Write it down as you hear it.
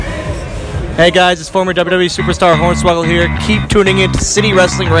Hey guys, it's former WWE superstar Hornswoggle here. Keep tuning in to City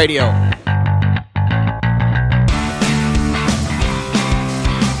Wrestling Radio.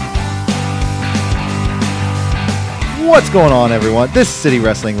 What's going on, everyone? This is City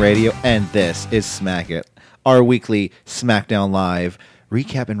Wrestling Radio, and this is Smack It, our weekly SmackDown Live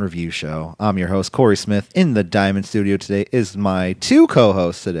recap and review show. I'm your host, Corey Smith. In the Diamond Studio today is my two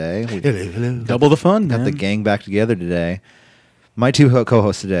co-hosts today. Double the fun, Got man. the gang back together today. My two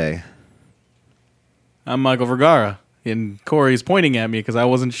co-hosts today. I'm Michael Vergara, and Corey's pointing at me because I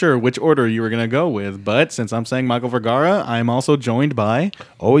wasn't sure which order you were going to go with. But since I'm saying Michael Vergara, I'm also joined by...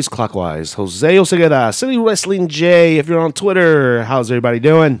 Always clockwise. Jose Oseguera, City Wrestling J. If you're on Twitter, how's everybody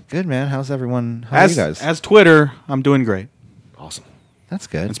doing? Good, man. How's everyone? How are you guys? As Twitter, I'm doing great. Awesome. That's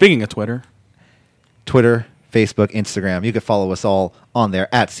good. And speaking of Twitter... Twitter, Facebook, Instagram. You can follow us all on there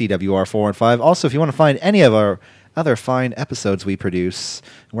at CWR415. Also, if you want to find any of our other fine episodes we produce,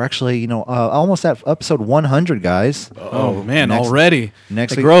 we're actually, almost at episode 100, guys. Oh, man, next- already.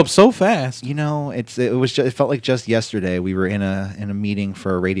 next they week- grow up so fast. You know, it felt like just yesterday we were in a meeting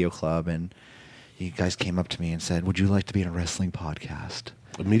for a radio club, and you guys came up to me and said, "Would you like to be in a wrestling podcast?"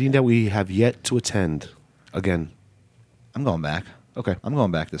 A meeting that we have yet to attend again. I'm going back. Okay. I'm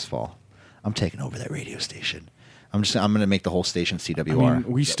going back this fall. I'm taking over that radio station. I'm going to make the whole station CWR. I mean,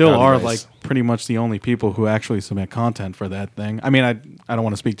 we still That'd be are nice. like pretty much the only people who actually submit content for that thing. I mean, I don't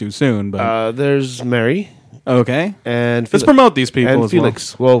want to speak too soon, but There's Mary okay. and Let's promote these people and as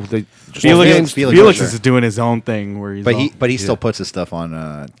Felix. Well, they just Felix, Felix, Felix sure. is doing his own thing where he's. but he still puts his stuff on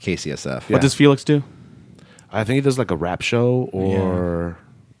KCSF. Yeah. What does Felix do? I think he does like a rap show or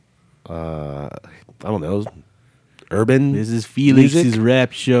I don't know, urban. This is Felix's music?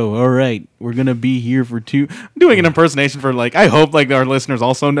 rap show. All right, we're gonna be here for two. I'm doing an impersonation for I hope our listeners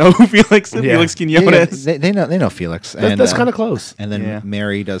also know who Felix Yeah. Felix Yeah, Quinones. they know Felix. That's kind of close. And then Yeah.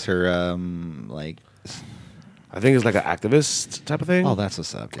 Mary does her I think it's like an activist type of thing. oh, that's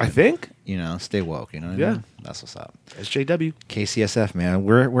what's up. Dude. I think. Stay woke. You know what I Yeah. mean? That's what's up. SJW. KCSF, man,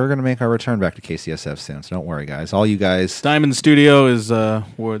 we're gonna make our return back to KCSF soon. So don't worry, guys. All you guys. Diamond Studio is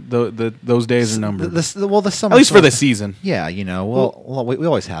those days are numbered. The summer. At least for this season. Yeah, we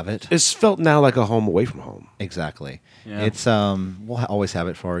always have it. It's felt now like a home away from home. Exactly. Yeah. It's we'll always have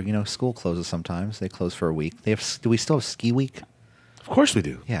it for school closes sometimes. They close for a week. Do we still have ski week? Of course we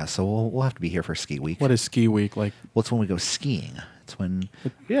do. Yeah, so we'll have to be here for ski week. What is ski week like? Well, it's when we go skiing. It's when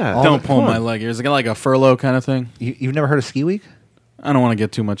Yeah. All Don't the- pull come my on. leg here. Is it like a furlough kind of thing? you've never heard of ski week? I don't want to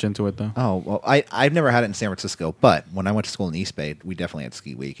get too much into it though. Oh, well, I've never had it in San Francisco, but when I went to school in East Bay, we definitely had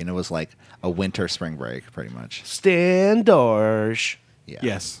ski week, and it was like a winter spring break, pretty much. Stan Dorsch. Yeah.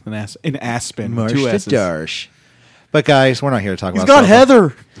 Yes, in Aspen, Marsh two to S's. Darsh. But guys, we're not here to talk He's about got South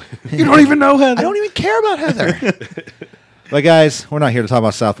Heather. You don't even know Heather. I don't even care about Heather. But guys, we're not here to talk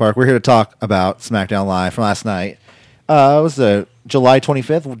about South Park. We're here to talk about SmackDown Live from last night. It was July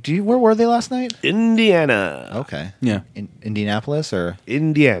 25th. Where were they last night? Indiana. Okay. Yeah. In Indianapolis or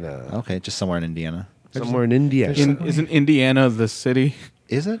Indiana. okay, just somewhere in Indiana. Somewhere in Indiana. Isn't Indiana the city?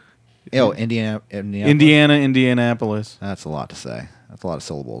 Is it? Oh, Indianapolis. Indianapolis. That's a lot to say. That's a lot of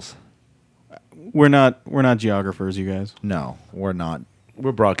syllables. We're not geographers, you guys. No, we're not.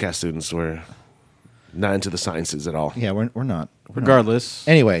 We're broadcast students. We're not into the sciences at all. Yeah, we're not. Regardless,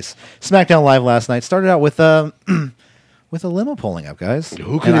 Anyways, SmackDown Live last night started out with with a limo pulling up, guys.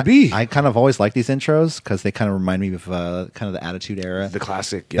 Who could And it be? I kind of always like these intros because they kind of remind me of kind of the Attitude Era. The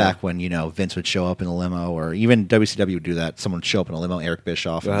classic. Yeah. Back when Vince would show up in a limo, or even WCW would do that. Someone would show up in a limo, Eric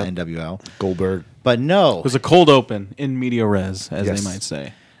Bischoff and the NWO. Goldberg. But no, it was a cold open in media res, as Yes. they might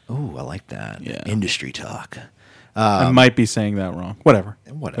say. ooh, I like that. Yeah. Industry talk. I might be saying that wrong. Whatever.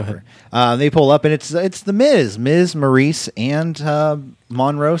 Go Whatever. ahead. They pull up, and it's the Miz, Maurice, and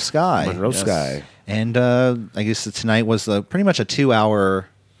Monroe Sky. Monroe Yes. Sky. And I guess tonight was pretty much a 2-hour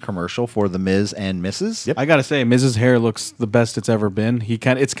commercial for the Miz and Mrs. Yep. I gotta say, Mrs. Hair looks the best it's ever been.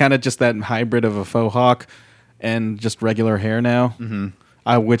 It's kind of just that hybrid of a faux hawk and just regular hair now.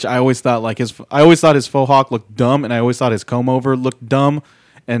 Mm-hmm. Which I always thought his faux hawk looked dumb, and I always thought his comb over looked dumb.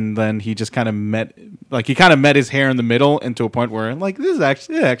 And then he just kind of met his hair in the middle, and to a point where it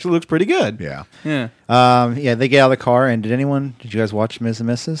actually looks pretty good. Yeah. Yeah. They get out of the car, and did you guys watch Miz and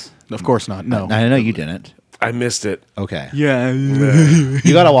Mrs.? Of course not. No. I know you didn't. I missed it. Okay. Yeah. You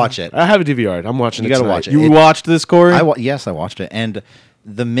got to watch it. I have a DVR. I'm watching You it gotta tonight. watch it. You watched this, Corey? Yes, I watched it. And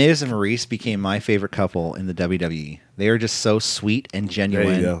the Miz and Maurice became my favorite couple in the WWE. They are just so sweet and genuine.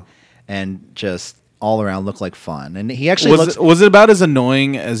 There you go. And just, all around looked like fun, and he actually was it about as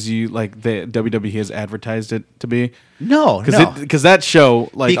annoying as you like the WWE has advertised it to be? no. Because that show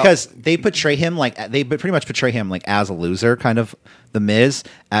like Because they portray him they pretty much portray him like as a loser, kind of the Miz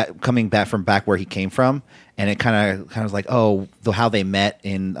coming back from back where he came from, and it kind of was like how they met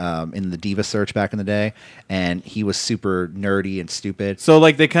in the Diva Search back in the day, and he was super nerdy and stupid. so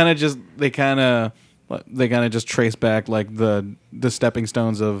like they kind of just trace back like the stepping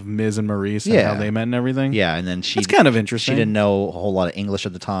stones of Miz and Maurice and Yeah. how they met and everything. Yeah, and then That's kind of interesting. She didn't know a whole lot of English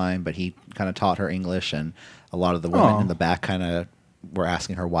at the time, but he kind of taught her English, and a lot of the women in the back kind of were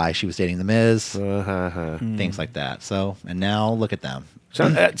asking her why she was dating the Miz, things like that. So, and now look at them.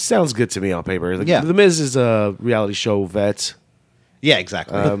 It sounds good to me on paper. Yeah. The Miz is a reality show vet. Yeah,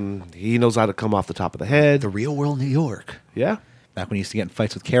 exactly. He knows how to come off the top of the head. The real world New York. Yeah. Back when he used to get in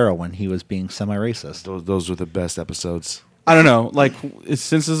fights with Carol when he was being semi-racist. Those were the best episodes. I don't know. Like since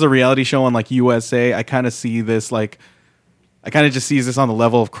this is a reality show on like USA, I kind of see this like. I kind of just see this on the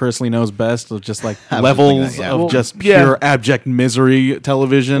level of Chris Lee Knows Best, of just like I was levels thinking that, yeah. of Well, just yeah. pure abject misery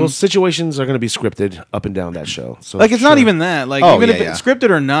television. Well, situations are going to be scripted up and down that show. So Like it's not even that. Like Oh, even yeah, if yeah. it's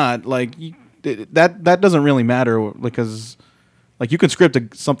scripted or not, like that doesn't really matter because like you can script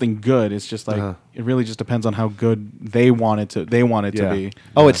something good. It's just like it really just depends on how good they want it to Yeah. be.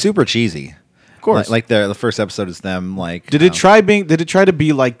 Oh, it's super cheesy. Of course. Like the first episode is them like. Did it try to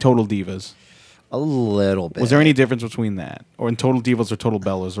be like Total Divas? a little bit? Was there any difference between that or in Total Divas or Total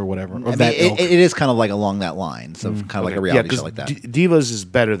Bellas or whatever? Of I mean, that ilk? it is kind of like along that line, so kind of like a reality show like that. Divas is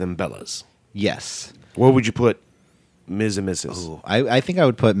better than Bellas. Yes. Where would you put Miz and Mrs.? Ooh, I think I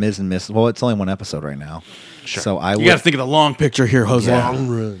would put Miz and Miss. Well, it's only one episode right now, so I You would. got to think of the long picture here, Jose.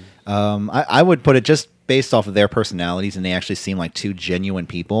 Run. I would put it just based off of their personalities, and they actually seem like two genuine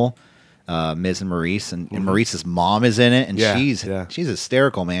people. Miz and Maurice, and Maurice's mom is in it, and Yeah, she's yeah.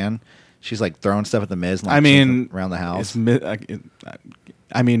 hysterical, man. She's like throwing stuff at the Miz. Like, I mean, around the house.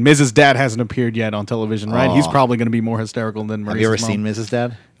 I mean, Miz's dad hasn't appeared yet on television, right? Aw. He's probably going to be more hysterical than Maurice's Have you ever mom. seen Mrs.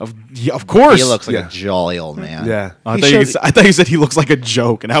 Dad? Of course. He looks like Yeah. a jolly old man. Yeah. I He thought you said he looks like a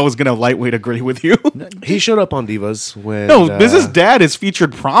joke, and I was going to lightweight agree with you. He showed up on Divas when No, Miz's dad is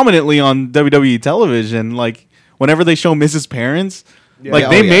featured prominently on WWE television. Like whenever they show Miz's parents, like Yeah,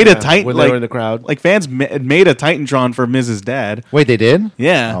 they oh, yeah, made yeah. a Titan. When they like, were in the crowd. like fans made a Titantron for Miz's dad. Wait, they did?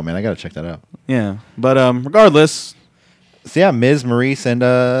 Yeah. Oh man, I gotta check that out. Yeah, but regardless, So yeah, Miz, Maurice, and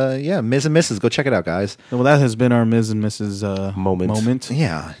Miz and Mrs. Go check it out, guys. well, that has been our Miz and Mrs. Moment.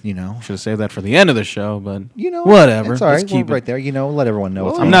 Yeah, Should have saved that for the end of the show, but It's whatever. all right. Let's keep We're it. right there. Let everyone know.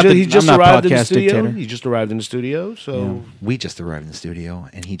 Well, what's I'm going not on. the- he just I'm not arrived in the podcast studio. dictator. He just arrived in the studio, so We just arrived in the studio,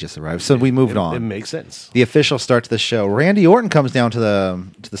 and he just arrived. So we moved on. it makes sense. The official start to the show. Randy Orton comes down to the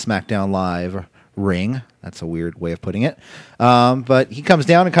SmackDown Live ring. That's a weird way of putting it. But he comes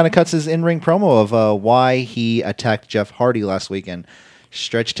down and kind of cuts his in-ring promo of why he attacked Jeff Hardy last week and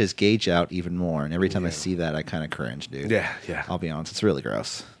stretched his gauge out even more. And every time I see that, I kind of cringe, dude. Yeah, yeah. I'll be honest. It's really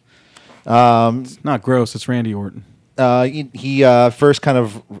gross. Not gross. It's Randy Orton. He first kind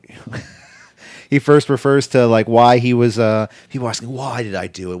of... He first refers to like why he was. People asking why did I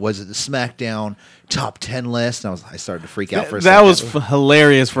do it? Was it the SmackDown top 10 list? And I started to freak out for a That second. was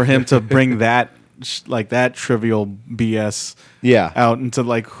hilarious for him to bring that that trivial BS Yeah. out into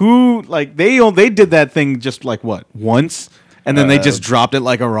like who like they did that thing just like what once and then they just dropped it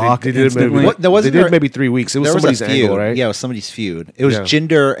like a rock. They did instantly. maybe, What- there wasn't they did there- maybe 3 weeks. It was There was somebody's a feud, angle, right? Yeah, it was somebody's feud. It was Yeah.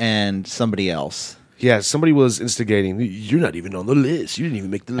 Jinder and somebody else. Yeah, somebody was instigating. You're not even on the list. You didn't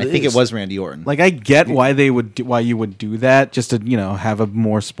even make the I list. think it was Randy Orton. Like I get why you would do that just to have a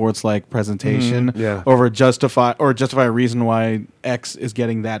more sports like presentation yeah. over justify a reason why X is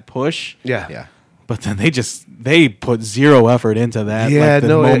getting that push. Yeah. yeah. But then they put zero effort into that. Yeah, like the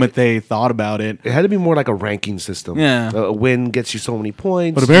no, moment they thought about it. It had to be more like a ranking system. Yeah. A win gets you so many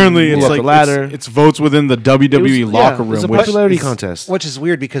points. But apparently you it's move up like the ladder. it's votes within the WWE locker room. It's a which popularity is- contest. Which is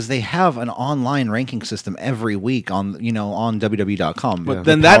weird because they have an online ranking system every week on WWE.com. But The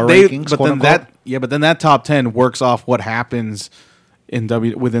then power that rankings, but quote then unquote. but then that top 10 works off what happens in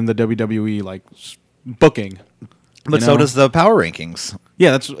within the WWE like booking. But you so know? does the power rankings.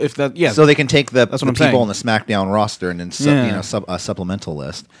 Yeah, that's if that yeah. So they can take the That's what the I'm people saying. on the SmackDown roster and then Yeah. a supplemental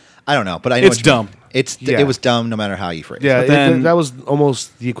list. I don't know, but I know It's what you mean. dumb. Yeah. It was dumb no matter how you phrase Yeah, it. But then- that was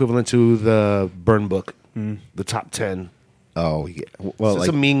almost the equivalent to the burn book, the top 10. Oh, yeah. Well, So like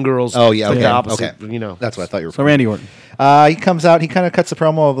some Mean Girls. oh yeah, it's like okay, the opposite, okay. That's what I thought you were. so Randy Orton. He comes out. He kind of cuts a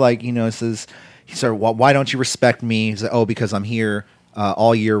promo of like says he said, "Why don't you respect me?" He's like, "Oh, because I'm here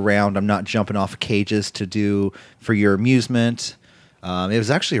all year round. I'm not jumping off cages to do for your amusement." It was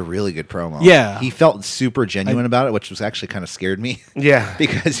actually a really good promo. Yeah. He felt super genuine about it, which was actually kind of scared me. Yeah.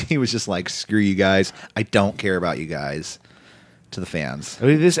 Because he was just like, screw you guys. I don't care about you guys, to the fans. I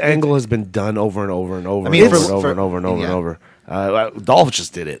mean, this angle has been done over and over and over. I mean, and over, for- and over for- and over and over and yeah. over. Dolph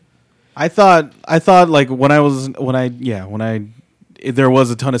just did it. I thought like there was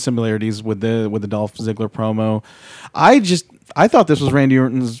a ton of similarities with the Dolph Ziggler promo. I thought this was Randy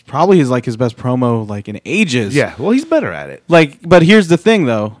Orton's probably his best promo like in ages. Yeah. Well, he's better at it. Like, but here's the thing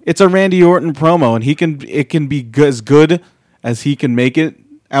though, it's a Randy Orton promo, and it can be as good as he can make it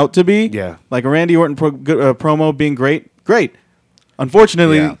out to be. Yeah. Like a Randy Orton promo being great.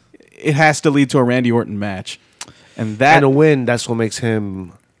 Unfortunately, Yeah. it has to lead to a Randy Orton match, and And a win, that's what makes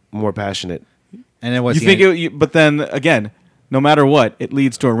him more passionate. And then what's you think but then again, no matter what, it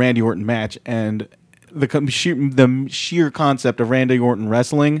leads to a Randy Orton match, and the sheer concept of Randy Orton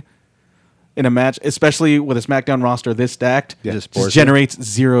wrestling in a match, especially with a SmackDown roster this stacked, Yeah. just Just bores you. generates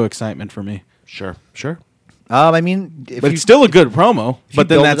zero excitement for me. Sure. I mean, if But you, it's still a good promo. if But you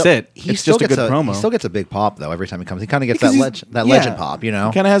then build that's up- it. He It's still just a gets good promo. He still gets a big pop though every time he comes. He kind of gets Because that he's- legend yeah. pop, you know.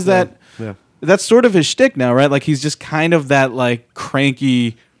 He kind of has that. Yeah. That's sort of his shtick now, right? Like he's just kind of that like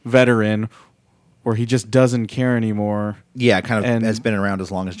cranky veteran, where he just doesn't care anymore. Yeah, kind of And- has been around as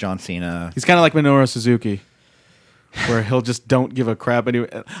long as John Cena. He's kind of like Minoru Suzuki, where he'll just don't give a crap. Anyway,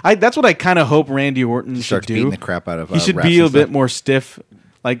 that's what I kind of hope Randy Orton should Starts do. beating the crap out of. He should refs be a and bit stuff. more stiff,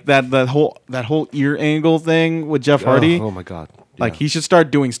 like that whole ear angle thing with Jeff Hardy. Oh my God. Like Yeah. he should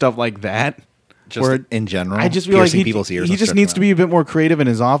start doing stuff like that. Just where in general. I just feel like piercing people's ears he and just stretching needs to them. be a bit more creative in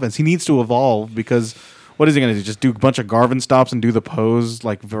his offense. He needs to evolve because what is he going to do? Just do a bunch of Garvin stops and do the pose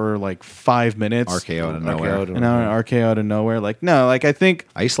like for like 5 minutes? RKO out of RKO nowhere. out of- And now an RKO out of nowhere. Like no, like I think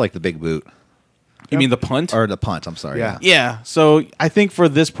I used to like the big boot you mean the punt? or the punt. I'm sorry. Yeah. Yeah. So I think for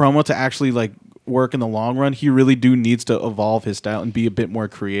this promo to actually like work in the long run, he really needs to evolve his style and be a bit more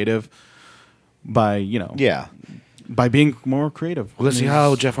creative by Yeah. by being more creative. Well, let's see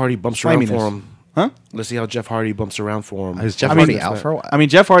how Jeff Hardy bumps around for Sliminess. him. Huh? Let's see how Jeff Hardy bumps around for him. Is Jeff I mean, Hardy out for a while? I mean,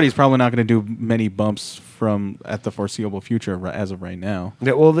 Jeff Hardy's probably not going to do many bumps from at the foreseeable future as of right now.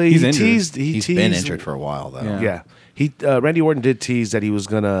 Yeah, well, He's he injured. teased. He's been injured for a while though. Yeah. Yeah, he Randy Orton did tease that he was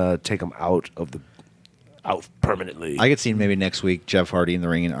gonna take him out permanently, I could see maybe next week Jeff Hardy in the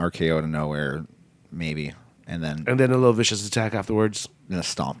ring and RKO out of nowhere, maybe, and then and then a little vicious attack afterwards. a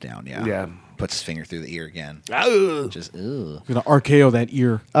stomp down. Yeah. Yeah. Puts his finger through the ear again. Ugh. Just ugh. Going to RKO that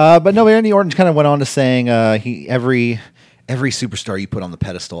ear. But no, Randy Orton kind of went on to saying every superstar you put on the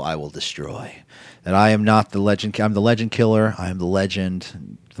pedestal, I will destroy. That I am not the legend. I'm the legend killer. I am the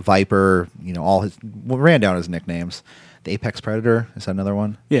legend, the Viper. All his ran down his nicknames. The Apex Predator, is that another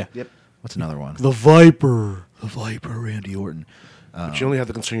one? Yeah. Yep. What's another one? The Viper. The Viper, Randy Orton. But you only have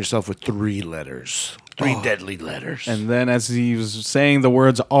to concern yourself with 3 letters, 3 deadly letters. And then as he was saying the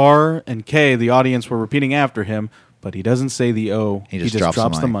words R and K, the audience were repeating after him, but he doesn't say the O. He just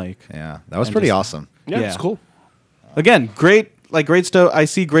drops the mic. Yeah, that was And pretty just- awesome. yeah, yeah. it's cool. Again, great stuff. I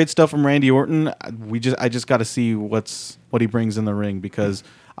see great stuff from Randy Orton. I just got to see what he brings in the ring because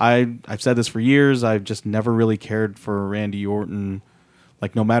I've said this for years. I've just never really cared for Randy Orton.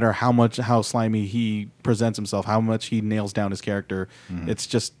 Like no matter how slimy he presents himself, how much he nails down his character, it's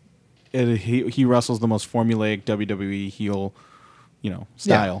just he wrestles the most formulaic WWE heel,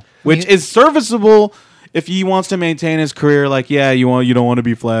 style, which is serviceable if he wants to maintain his career. Like, yeah, you don't want to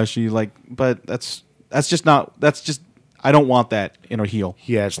be flashy, like, but that's just I don't want that in a heel.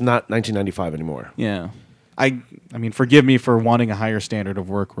 Yeah, it's not 1995 anymore. Yeah, I mean, forgive me for wanting a higher standard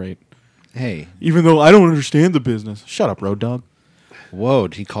of work rate, Hey, even though I don't understand the business. Shut up, Road Dogg. whoa,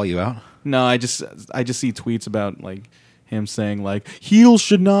 did he call you out? No, I just see tweets about like him saying like heels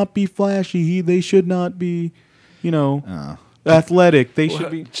should not be flashy. They should not be, athletic. They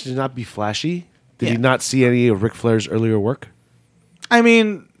should be. Should not be flashy. Did Yeah. you not see any of Ric Flair's earlier work? I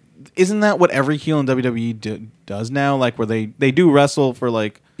mean, isn't that what every heel in WWE does now? Like where they do wrestle for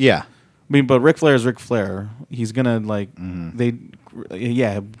like. Yeah. I mean, but Ric Flair is Ric Flair. He's gonna like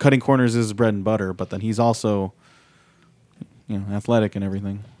cutting corners is bread and butter. But then he's also, athletic and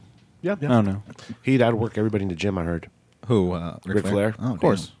everything. Yeah, I don't know. He'd outwork everybody in the gym. I heard. Who? Ric Flair. Oh, Of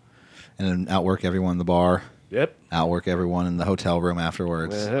course. damn. And then outwork everyone in the bar. Yep. Outwork everyone in the hotel room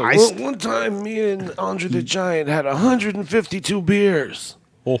afterwards. One time, me and Andre the Giant had 152 beers.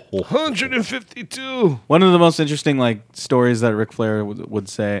 152. One of the most interesting like stories that Ric Flair would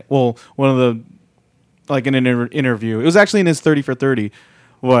say. Well, one of the like in an interview. It was actually in his 30 for 30.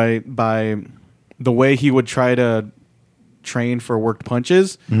 By the way he would try to train for worked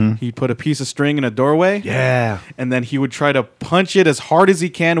punches. He put a piece of string in a doorway. Yeah. And then he would try to punch it as hard as he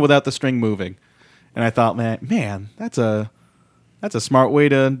can without the string moving. And I thought, man, that's a That's a smart way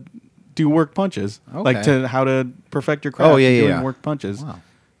to do work punches. Like Okay. how to perfect your craft. Oh, yeah, in yeah, doing yeah. work punches. Wow.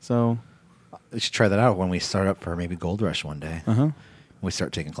 So We should try that out when we start up for maybe Gold Rush one day. When we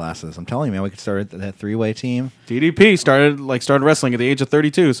start taking classes. I'm telling you, man, we could start that 3-way team. DDP started wrestling at the age of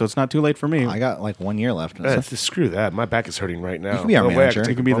 32, so it's not too late for me. I got like 1 year left. Screw that. My back is hurting right now. You can be our No way I manager. take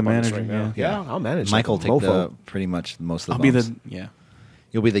You can be a the bump on this manager, now. yeah. I'll manage. Michael like a will take mofo. the pretty much most of I'll the be bumps.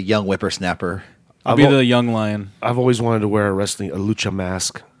 You'll be the young whippersnapper, I'll be the young lion. I've always wanted to wear a lucha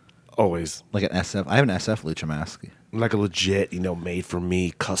mask. Always. like an SF. I have an SF lucha mask. Like a legit, made for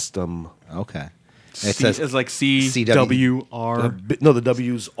me, custom. Okay. It says It's like CW. CWR. No, the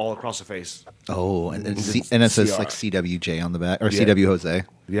W's all across the face. oh, and It's and it says CR. like CWJ on the back or Yeah. CW Jose.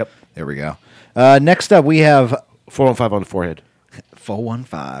 Yep. There we go. Next up, we have 415 on the forehead.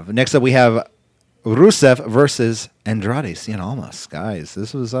 415. Next up, we have Rusev versus Andrade Cien Almas. Guys,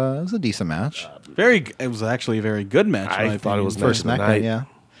 this was it was a decent match. It was actually a very good match. I in my thought it opinion. was First nice SmackDown, tonight. yeah.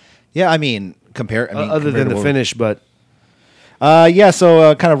 Yeah, I mean, Other than compared the to finish, but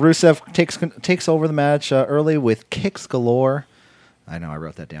so kind of Rusev takes over the match early with kicks galore. I know I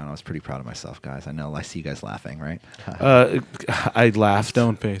wrote that down. I was pretty proud of myself, guys. I know I see you guys laughing, right? I laughed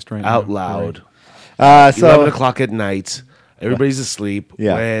Stone faced right out now. loud. So 11 o'clock at night. Everybody's asleep.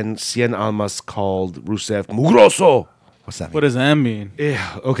 Yeah. When Cien Almas called Rusev Mugroso. what's that? What does that mean?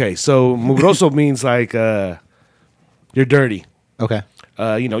 Yeah. Okay. So Mugroso means like you're dirty. Okay.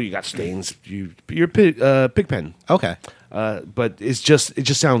 You got stains. You're pig pen. Okay. But it just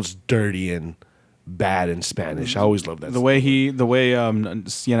sounds dirty and bad in Spanish. I always love that. The way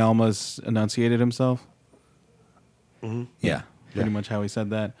Cien Almas enunciated himself. Yeah. Pretty much how he said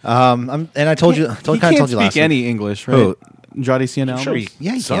that. And I told you, he kind of can't told you last speak any week. English, right? Who? Andrade Cien Almas. Sure,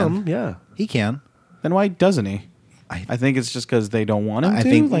 Yeah, he some, can. yeah. He can. Then why doesn't he? I- I think it's just because they don't want him I to.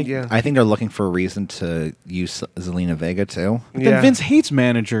 think. yeah. I think they're looking for a reason to use Zelina Vega too. But then Yeah. Vince hates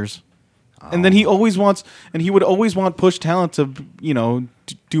managers. And then he would always want push talent to,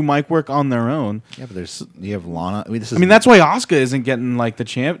 do mic work on their own. Yeah, but you have Lana. This is. I mean, that's why Asuka isn't getting like the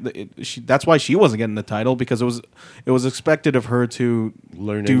champ. That's why she wasn't getting the title, because it was expected of her to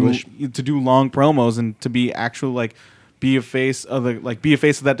Learn do English. to do long promos and to be actual be a face of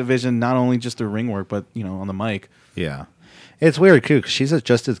that division, not only just through ring work but on the mic. Yeah, it's weird too because she's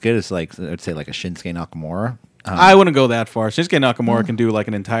just as good as I'd say like a Shinsuke Nakamura. I wouldn't go that far. Shinsuke Nakamura can do like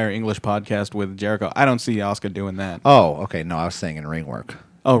an entire English podcast with Jericho. I don't see Asuka doing that. Oh, okay. No, I was saying in ring work.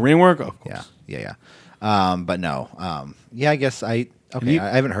 Oh, ring work? Of course. Yeah. But no. I guess I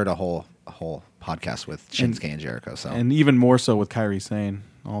haven't heard a whole podcast with Shinsuke and Jericho. So And even more so with Kairi Sane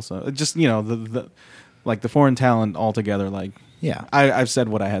also. It just, the foreign talent altogether, yeah. I've said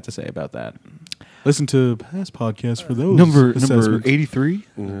what I had to say about that. Listen to past podcasts for those. Number assessments. 83.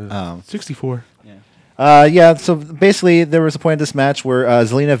 64. So basically, there was a point in this match where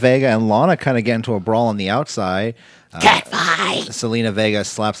Zelina Vega and Lana kind of get into a brawl on the outside. Cat fight! Zelina Vega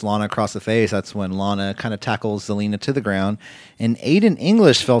slaps Lana across the face. That's when Lana kind of tackles Zelina to the ground. And Aiden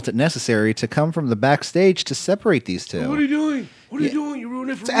English felt it necessary to come from the backstage to separate these two. What are you doing? What are you doing? You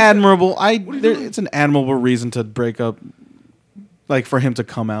ruined it for It's me. admirable. doing? It's an admirable reason to break up, for him to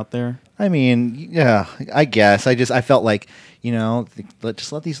come out there. I mean, yeah, I guess. I felt like,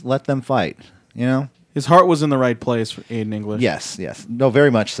 let them fight, His heart was in the right place for Aiden English. Yes. No, very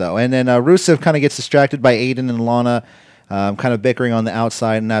much so. And then Rusev kind of gets distracted by Aiden and Lana kind of bickering on the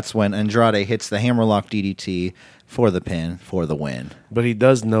outside, and that's when Andrade hits the hammerlock DDT for the pin, for the win. But he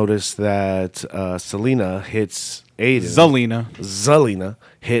does notice that Selena hits Aiden. Zelina.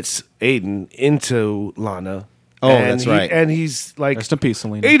 Hits Aiden into Lana. Oh, And that's right. And he's like, Rest in peace,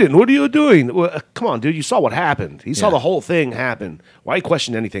 Selena. Aiden, what are you doing? Well, come on, dude. You saw what happened. He saw Yeah. the whole thing happen. Why you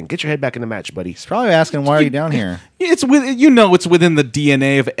question anything? Get your head back in the match, buddy. He's probably asking, why are you down here? It's within the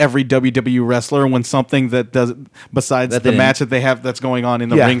DNA of every WWE wrestler when something that does besides That the they match that they have that's going on in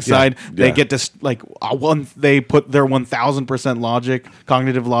the Yeah, ringside, yeah, they yeah. get this they put their 1000%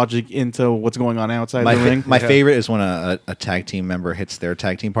 cognitive logic into what's going on outside the ring. My favorite is when a tag team member hits their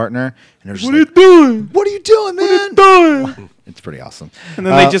tag team partner, and they're just What are you like, doing? what are you doing, man? What are you doing? It's pretty awesome. And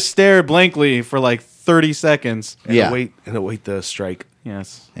then they just stare blankly for 30 seconds. And Yeah. await the strike.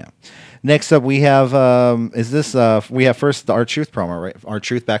 Yes. Yeah. Next up, we have we have first the R-Truth promo, right?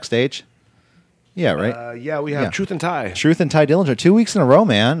 R-Truth backstage. Yeah, right. We have Yeah. Truth and Ty. Truth and Ty Dillinger 2 weeks in a row,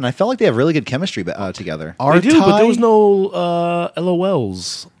 man. And I fthey have really good chemistry together. They do, but there was no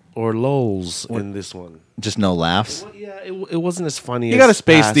LOLs. or lols in this one. Just no laughs. Well, yeah, it wasn't as funny. You as got to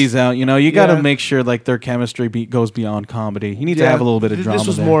space past. these out. You know, you got to Yeah. make sure like their chemistry goes beyond comedy. You need to Yeah, have a little bit of drama. This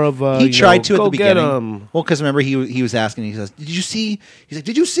was there. more of a. He tried to at go the get beginning. 'em. Well, because remember he was asking. He says, "Did you see?" He's like,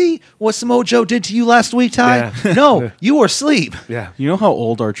 "Did you see what Samoa Joe did to you last week, Ty?" Yeah. No, you were asleep. Yeah, You know how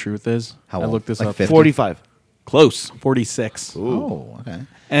old our truth is? How I old? looked this Like up. 50? 45. Close, 46. Oh, okay.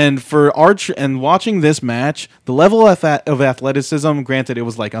 And for Arch and watching this match, the level of athleticism, granted it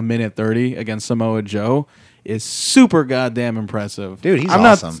was like a minute 30 against Samoa Joe, is super goddamn impressive. Dude, he's I'm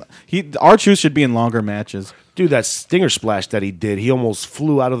awesome. Arch should be in longer matches. Dude, that stinger splash that he did, he almost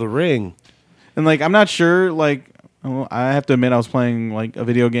flew out of the ing. And like I'm not sure I have to admit I was playing like a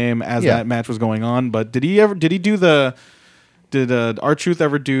video game as Yeah. that match was going on, but did R-Truth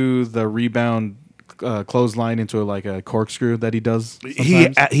ever do the rebound clothesline into like a corkscrew that he does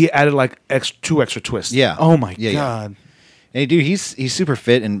sometimes? He added like two extra twists. Yeah. Oh my Yeah, yeah. god. Hey, dude, he's super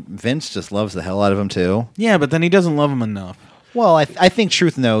fit, and Vince just loves the hell out of him too. Yeah, but then he doesn't love him enough. Well, I think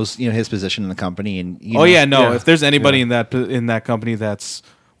Truth knows his position in the company, and No. Yeah. If there's anybody in that company that's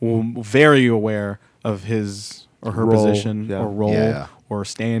very aware of his or her Role, position yeah. or role Yeah. or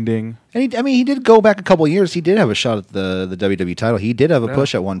standing, And he did go back a couple years. He did have a shot at the WWE title. He did have a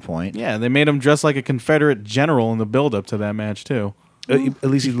push at one point. yeah, they made him dress like a Confederate general in the build-up to that match too. At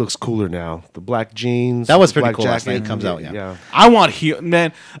least he looks cooler now. The black jeans. That was the pretty black cool last jacket. night. It comes out, yeah. I want heel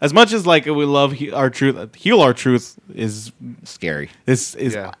man as much as like we love R-Truth. Heel R-Truth is Scary.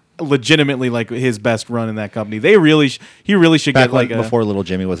 Yeah. legitimately like his best run in that company. He really should Back get like before Little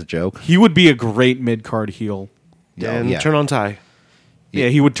Jimmy was a joke. he would be a great mid-card heel. And yeah. turn on Ty. Yeah,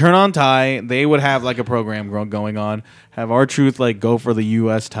 he would turn on Ty. They would have like a program going on. Have R-Truth like go for the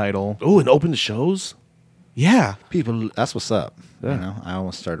U.S. title. Oh, and open the shows? Yeah, People, that's what's up. Yeah. I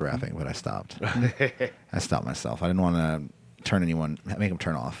almost started rapping, but I stopped. I stopped myself. I didn't want to make him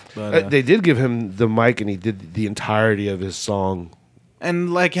turn off. but, They did give him the mic, and he did the entirety of his song.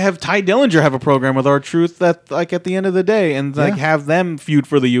 and like have Ty Dillinger have a program with R-Truth that like at the end of the day, and like Yeah. have them feud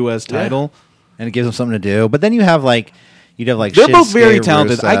for the U.S. title. And it gives him something to do. But then you'd have like They're both very Shinsuke,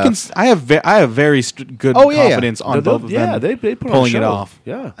 talented. Rusev. I have very good Oh, yeah, yeah. confidence on both of them. They put pulling on a it show. off.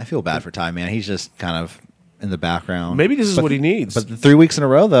 Yeah. I feel bad for Ty, man. He's just kind of in the background. Maybe this is But what he needs. But the 3 weeks in a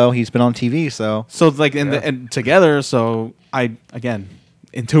row, though, he's been on TV. So So like and together. So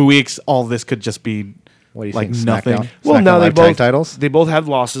in 2 weeks, all this could just be what do you like think? nothing. SmackDown? Well, SmackDown now they Live tag both titles. They both have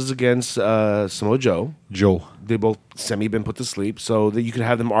losses against Samoa Joe. Joe. They both been put to sleep, so that you could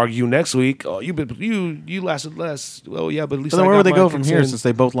have them argue next week. Oh, you lasted less. Oh yeah, but at least So then I where got would they my go from kicks here in. since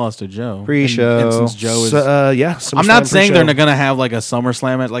they both lost to Joe? Pre-show. And since Joe is. SummerSlam I'm not saying they're pre-show. not going to have like a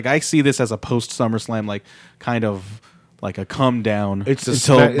SummerSlam. Like I see this as a post SummerSlam, like kind of like a come down It's a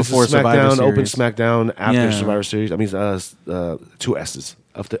until it's a before Survivor SmackDown, Series. open SmackDown after Yeah. Survivor Series. I mean, two S's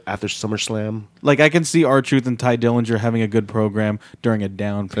after SummerSlam. Like I can see R-Truth and Ty Dillinger having a good program during a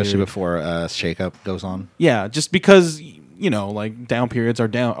down period. Especially before shakeup goes on. Yeah, just because like down periods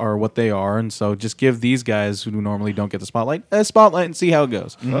are what they are, and so just give these guys who normally don't get the spotlight a spotlight and see how it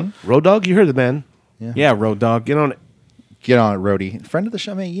goes. Road Dogg, you heard the man. Yeah, Road Dogg. Get on it. Get on it, Rhodey. Friend of the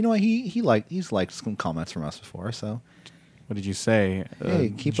show, man. You know what? He's liked some comments from us before. So What did you say?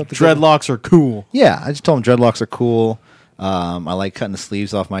 Hey, keep up the dreadlocks are cool. yeah, I just told him dreadlocks are cool. I like cutting the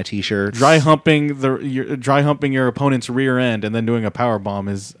sleeves off my t-shirts. Dry humping your opponent's rear end and then doing a power bomb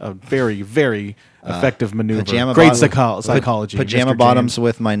is a very, very effective maneuver. Great psychology. Pajama Mr. bottoms James.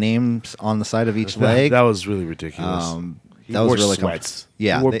 with my names on the side of each leg. That was really ridiculous. He that was wore really sweats.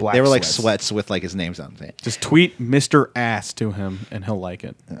 Yeah, He wore they black were like sweats. sweats with like his names on it. Just tweet Mr. Ass to him and he'll like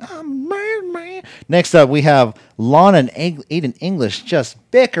it. Man. Next up, we have Lana and Aiden English just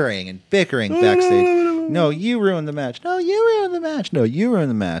bickering backstage. No, you ruined the match. No, you ruined the match. No, you ruined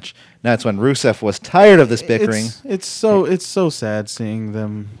the match. That's when Rusev was tired of this bickering. It's so sad seeing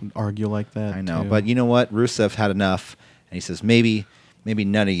them argue like that. I know, too. but you know what? Rusev had enough, and he says maybe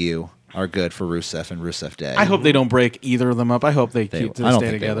none of you are good for Rusev and Rusev Day. I hope they don't break either of them up. I hope they They- keep I don't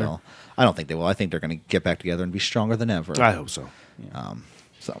stay think together. they will. I don't think they will. I think they're going to get back together and be stronger than ever. I hope so.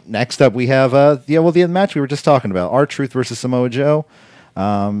 So next up, we have the match we were just talking about: R-Truth versus Samoa Joe.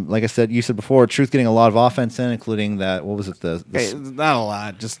 Like I said, you said before, Truth getting a lot of offense in, including that. What was it? Hey, not a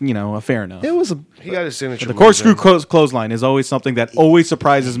lot, just a fair enough. It was He got his signature. The corkscrew clothesline is always something that always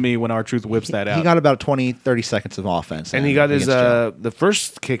surprises me when R-Truth whips that out. he got about 20, 30 seconds of offense, and he got his against Joe. the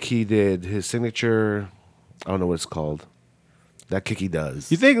first kick he did, his signature. I don't know what it's called. That kick he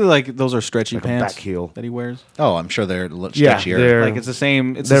does. You think like those are stretchy Like a pants back heel. that he wears? Oh, I'm sure they're Yeah, stretchier. they're- Like it's the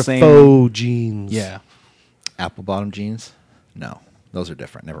same. It's They're the same. faux jeans. Yeah. Apple bottom jeans. No, those are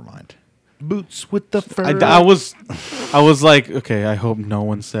different. Never mind. Boots with the fur. I was like, okay, I hope no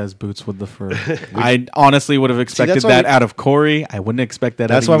one says boots with the fur. I honestly would have expected that's why that we- out of Corey. I wouldn't expect that.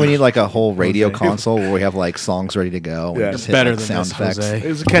 That's out why of we you. need like a whole radio Jose. console where we have like songs ready to go. Yeah. And just hit, Better like, than sound this, effects. Jose. It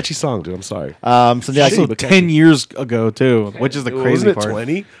was a catchy song, dude. I'm sorry. So yeah, Also, but 10 years ago too, which is the crazy Wasn't it part.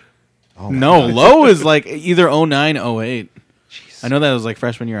 20? No, low is like either 09, 08. I know that was like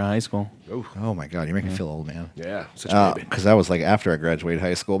freshman year of high school. oh my god, you're making me feel old, man. Yeah, such a baby. Because that was like after I graduated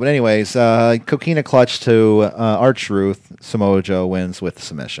high school. But anyways, Coquina clutch to R-Truth. Samoa Joe wins with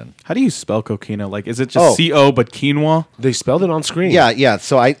submission. How do you spell coquina? Like, is it just C-O but quinoa? They spelled it on screen. Yeah.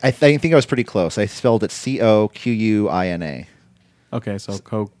 So I think I was pretty close. I spelled it Coquina. Okay,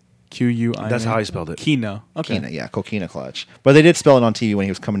 so Q-U-I-N. That's how I spelled it. Kino. Okay. Coquina clutch. But they did spell it on TV when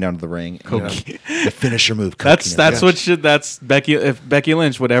he was coming down to the ring. The finisher move. That's Coquina what clutch. should that's Becky. If Becky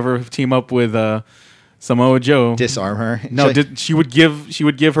Lynch would ever team up with Samoa Joe, Disarm her. no, she would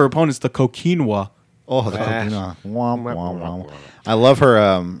give her opponents the coquinoa. Oh, the coquina. Womp, womp, womp. I love her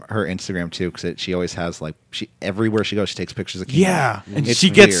her Instagram too because she always has like everywhere she goes she takes pictures of quinoa. Yeah, and It's she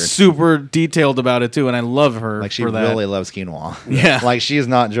gets weird. super detailed about it too, and I love her Like she for that. really loves quinoa. Yeah. like she is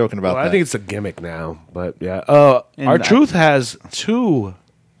not joking about Well, that. I think it's a gimmick now, but yeah. And Our Truth has 2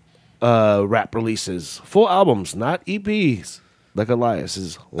 rap releases, full albums, not EPs, like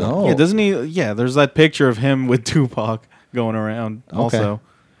Elias's. Oh. Yeah, doesn't he? Yeah, there's that picture of him with Tupac going around. Also,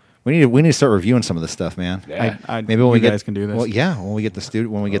 we need to start reviewing some of this stuff, man. Yeah. Maybe when you we get guys can do this. Well, yeah, when we get the studio,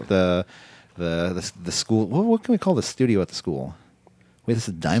 when we get the school. What can we call the studio at the school? Wait, this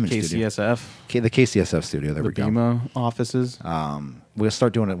is Diamond Studio. KCSF, The KCSF studio. There the we go. BEMA offices. We'll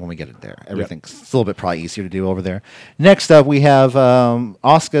start doing it when we get it there. Everything's still a bit probably easier to do over there. Next up, we have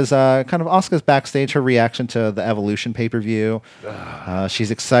Asuka's backstage, her reaction to the Evolution pay-per-view. She's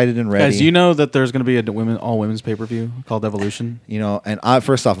excited and ready. Guys, do you know that there's going to be a all women's pay per view called Evolution? And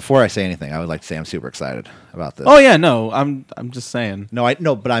first off, before I say anything, I would like to say I'm super excited about this. Oh yeah, no, I'm just saying.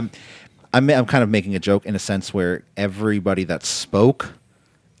 No, but I'm kind of making a joke in a sense where everybody that spoke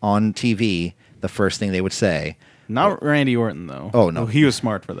on TV, the first thing they would say. Not Randy Orton though. Oh, no. he was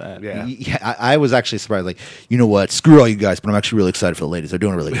smart for that. Yeah. Yeah, I was actually surprised. Like, you know what? Screw all you guys, but I'm actually really excited for the ladies. They're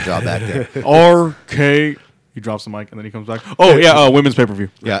doing a really good job back there. RK. He drops the mic and then he comes back. Oh yeah, women's pay per view.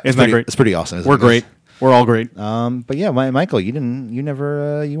 Yeah, isn't that great? It's pretty awesome. Isn't We're it? great. We're all great. But yeah, Michael, you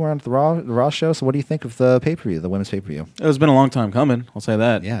weren't at the Raw show. So what do you think of the pay per view, the women's pay per view? It's been a long time coming. I'll say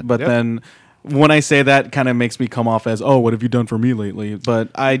that. Yeah. But Yep. then when I say that, kind of makes me come off as, oh, what have you done for me lately? But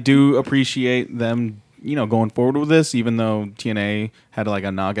I do appreciate them, going forward with this, even though TNA had like a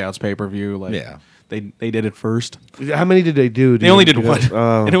knockouts pay per view. Like, Yeah. they did it first. How many did they do? They only did one,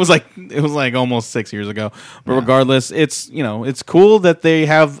 Oh. and it was like almost 6 years ago. But regardless, it's it's cool that they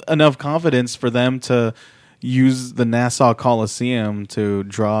have enough confidence for them to use the Nassau Coliseum to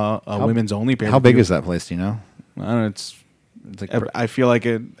draw a women's only pay per view. How big is that place? Do you know? I don't know. It's like I feel like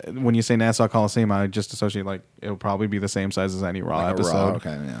it when you say Nassau Coliseum, I just associate like it'll probably be the same size as any Raw like a episode. Raw,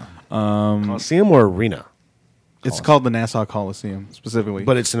 okay, yeah. Coliseum or arena? It's called the Nassau Coliseum specifically,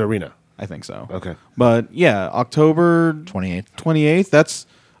 But it's an arena. I think so. Okay. But yeah, October 28th. 28th. That's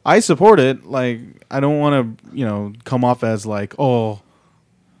I support it. Like I don't want to come off as like Yeah.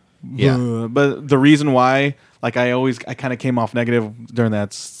 But the reason why like I kind of came off negative during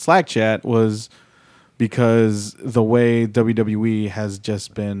that Slack chat was because the way WWE has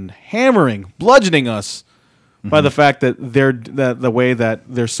just been bludgeoning us by the fact that the way that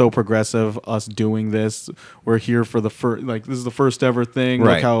they're so progressive, us doing this, we're here for the first, like this is the first ever thing.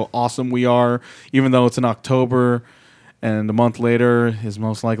 Right. Look how awesome we are, even though it's in October, and a month later is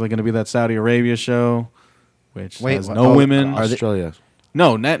most likely going to be that Saudi Arabia show, which has no women. Australia.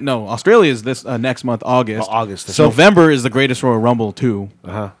 No, Australia is this next month, August. Oh, August. So November is the Greatest Royal Rumble too.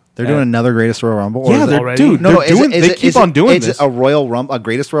 They're doing another Greatest Royal Rumble? Or Yeah, is it- they're already? dude. No, they're doing. They keep on doing is this. it a Royal Rumble, a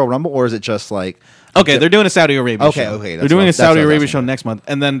Greatest Royal Rumble, or is it just like... Okay, they're doing a Saudi Arabia Okay, show. okay, They're doing a that's what Saudi I was Arabia asking show about. next month,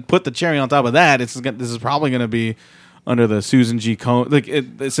 and then put the cherry on top of that. This is probably going to be under the Susan G.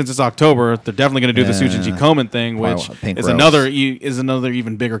 Komen. Since it's October, they're definitely going to do the Susan G. Yeah. Komen thing, which Pink is Rose. another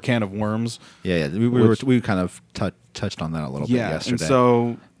even bigger can of worms. Yeah, we kind of touched on that a little bit yesterday. and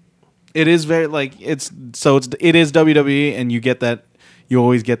so it is very like it is WWE, and you get that. You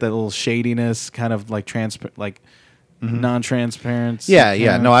always get that little shadiness, kind of like non-transparent.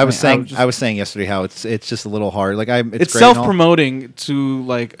 yeah. No, I was saying just- yesterday how it's just a little hard. Like it's great and all. self-promoting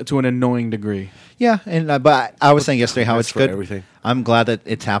to an annoying degree. Yeah, and but I was saying yesterday how it's for good. everything. I'm glad that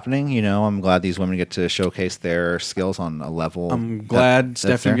it's happening. You know, I'm glad these women get to showcase their skills on a level. I'm glad that's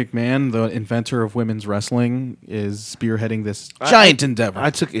Stephanie fair. McMahon, the inventor of women's wrestling, is spearheading this giant endeavor.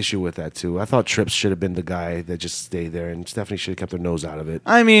 I took issue with that too. I thought Trips should have been the guy that just stayed there, and Stephanie should have kept her nose out of it.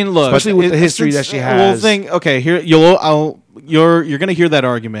 I mean, look, Especially with the history that she Well, has. okay, here you're gonna hear that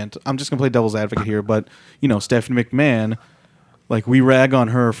argument. I'm just gonna play devil's advocate here, but you know, Stephanie McMahon, like we rag on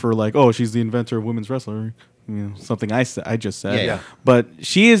her for like, oh, she's the inventor of women's wrestling. You know, something I just said. Yeah. But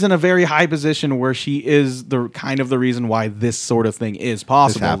she is in a very high position where she is the kind of the reason why this sort of thing is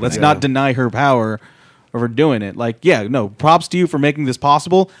possible. happening. Let's not deny her power over doing it. Like, yeah, no, props to you for making this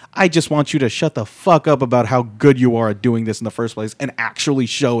possible. I just want you to shut the fuck up about how good you are at doing this in the first place and actually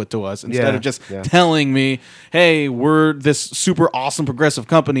show it to us instead Yeah, of just yeah. telling me, hey, we're this super awesome progressive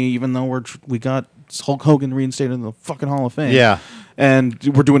company, even though we got Hulk Hogan reinstated in the fucking Hall of Fame. Yeah. And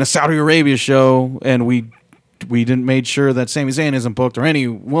we're doing a Saudi Arabia show, and we didn't made sure that Sami Zayn isn't booked or any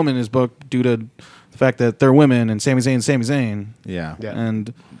woman is booked due to the fact that they're women and Sami Zayn. Yeah. Yeah.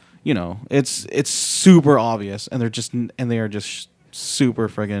 And you know, it's super obvious, and they are just super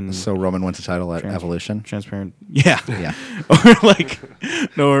friggin' So Roman wins the title at Evolution. transparent. Yeah, Yeah. or like,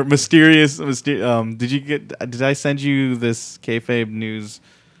 no, or mysterious. Did I send you this kayfabe news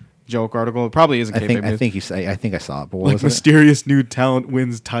joke article? It probably isn't kayfabe news. I think I saw it, but what Like was it? mysterious new talent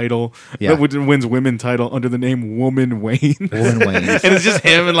wins title. Yeah. Wins women title under the name Woman Wayne. Woman Wayne. And it's just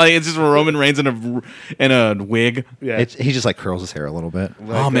him, and like it's just Roman Reigns in a wig. Yeah. He just like curls his hair a little bit.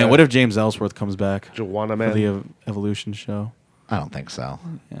 Oh man, what if James Ellsworth comes back Joanna for Man? the Evolution show? I don't think so.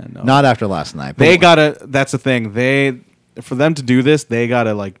 Yeah, no. Not after last night. but- They gotta. That's the thing. For them to do this, they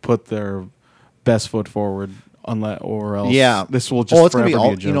gotta like put their best foot forward, or else. Yeah, this will just it's forever gonna be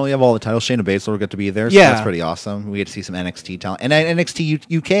all. a joke. You know, you have all the titles. Shayna Baszler will get to be there. So Yeah. that's pretty awesome. We get to see some NXT talent and NXT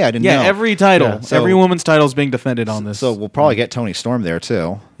UK. I didn't yeah, know. every title, Yeah, so- every woman's title is being defended on this. So we'll probably get Tony Storm there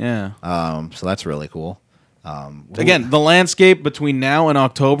too. yeah. So that's really cool. Again, the landscape between now and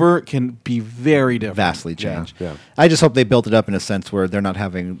October can be very different. Vastly changed. yeah. I just hope they built it up in a sense where they're not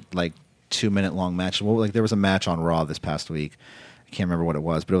having like 2-minute long matches. Well, like there was a match on Raw this past week. I can't remember what it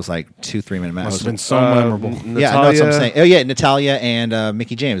was, but it was like 2-3 minute matches. Must have been so memorable. Yeah, I know what I'm saying. Oh yeah, Natalia and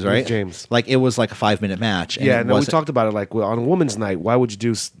Mickey James, right? Mickey James. Like it was like a 5-minute match. And Yeah, it no, we wasn't- talked about it. Like on a woman's night, why would you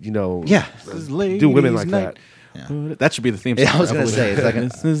do? Yeah. Do women like that? That should be the theme song. Yeah, I was for gonna say, it's like a-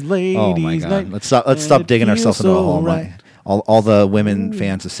 this is ladies' Oh my god! night. Let's stop and digging it ourselves into a feels hole. so Right. right. All the women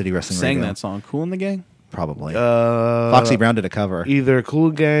fans of City Wrestling Sang Radio that song. Cool in the Gang. probably. Foxy Brown did a cover. Either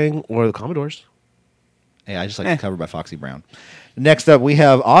Cool Gang or the Commodores. Yeah, I just like the cover by Foxy Brown. Next up, we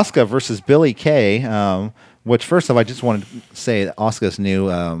have Asuka versus Billie Kay. Which first off, I just wanted to say that Asuka's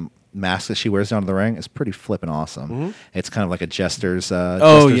new mask that she wears down to the ring is pretty flippin' awesome. Mm-hmm. It's kind of like a jester's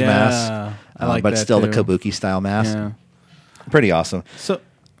Oh, yeah. mask, I like but that still too. the kabuki style mask. Yeah. Pretty awesome. So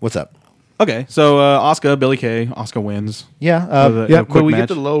What's up? okay, so Asuka, Billie Kay, Asuka wins. Yeah, the- Yeah, a quick but we match.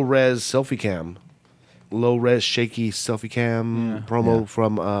 get the low res selfie cam, low res shaky selfie cam promo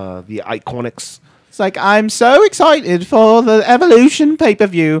from the Iconics. It's like, I'm so excited for the Evolution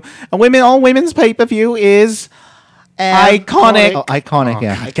pay-per-view. All women's pay-per-view is iconic. Oh, iconic.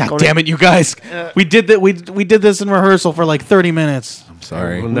 Yeah. God damn it, you guys! We did that. We did this in rehearsal for like 30 minutes.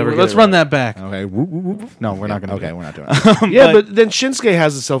 Sorry. We'll never get Let's it run right. that back. Okay. No, we're not going to. Okay, we're not doing it. Yeah, but then Shinsuke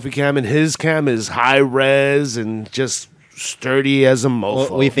has a selfie cam, and his cam is high res and just sturdy as a mofo.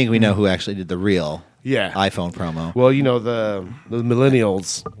 Well, we think we know who actually did the real Yeah. iPhone promo. Well, you know the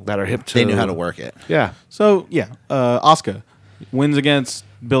millennials that are hip to. They knew how to work it. Yeah. So yeah, Asuka wins against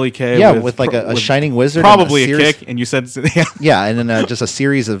Billie Kay. Yeah, with like a with shining wizard. and probably a series- kick. And you said yeah. Yeah, and then just a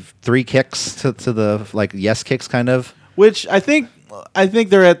series of 3 kicks to the like yes kicks kind of. Which I think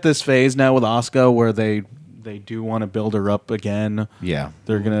they're at this phase now with Asuka where they do want to build her up again. Yeah.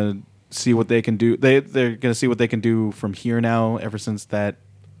 They're gonna see what they can do. They're gonna see what they can do from here now. Ever since that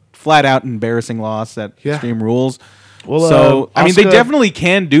flat out embarrassing loss at Yeah. Extreme Rules. Well, So I mean, they Asuka- definitely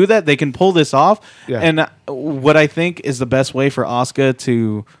can do that. They can pull this off. Yeah. And what I think is the best way for Asuka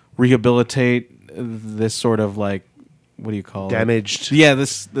to rehabilitate this sort of like, what do you call Damaged. it? Yeah,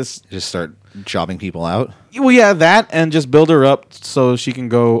 this. Just start jobbing people out. Well, yeah, that and just build her up so she can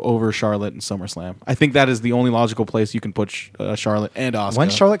go over Charlotte in SummerSlam. I think that is the only logical place you can put Charlotte and Asuka.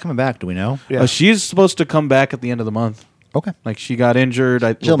 When's Charlotte coming back? Do we know? Yeah. She's supposed to come back at the end of the month. Okay. Like she got injured.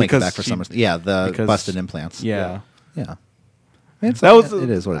 She'll make it because back for she- summer. Yeah, the because- busted implants. Yeah. Yeah. It's That was it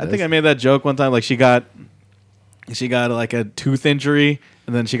is what it is. I think I made that joke one time. Like she got like a tooth injury,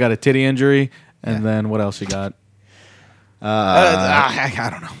 and then she got a titty injury, and then what else she got? I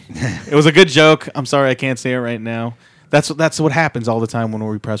don't know. It was a good joke. I'm sorry I can't say it right now. That's what happens all the time when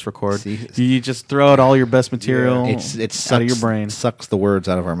we press record. See? You just throw out all your best material It sucks, out of your brain. sucks the words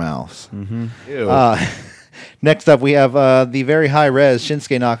out of our mouths. Ew. Next up, we have the very high-res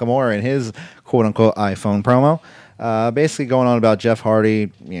Shinsuke Nakamura in his quote-unquote iPhone promo. Basically going on about Jeff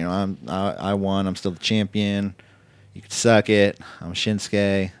Hardy. You know, I won. I'm still the champion. You can suck it. I'm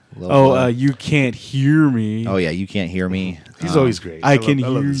Shinsuke. You can't hear me. Oh, yeah, you can't hear me. He's always great. I can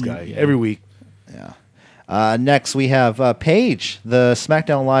love hear this you. guy Yeah. every week. Yeah. Next, we have Paige, the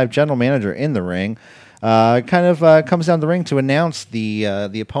SmackDown Live general manager, in the ring. Comes down the ring to announce the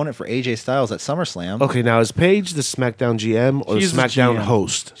opponent for AJ Styles at SummerSlam. Okay, now is Paige the SmackDown GM or She's the the SmackDown GM.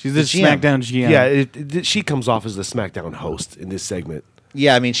 host? She's the GM. SmackDown GM. Yeah, she comes off as the SmackDown host in this segment.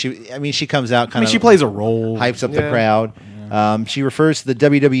 Yeah, I mean she comes out kind of. she plays a role. hypes up the Yeah. crowd. She refers to the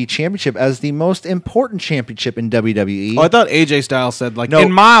WWE Championship as the most important championship in WWE. Oh, I thought AJ Styles said, like, No.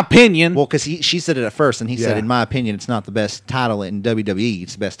 in my opinion. Well, because she said it at first, and he said, Yeah. in my opinion, it's not the best title in WWE.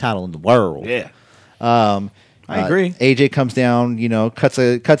 It's the best title in the world. Yeah. I agree. AJ comes down, cuts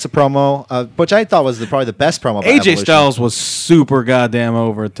a promo, which I thought was probably the best promo. About AJ Evolution. Styles was super goddamn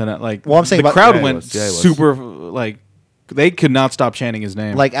over tonight. Like, Well, I'm saying the about- crowd Yeah, he went was. Yeah, he was. super. Like, they could not stop chanting his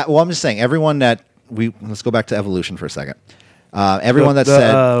name. I'm just saying, everyone that let's go back to Evolution for a second. Everyone that the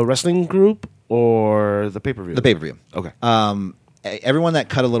said wrestling group or the pay-per-view? the pay-per-view. Okay. Everyone that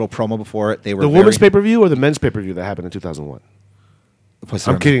cut a little promo before it, they were The women's pay-per-view or the men's pay-per-view that happened in 2001?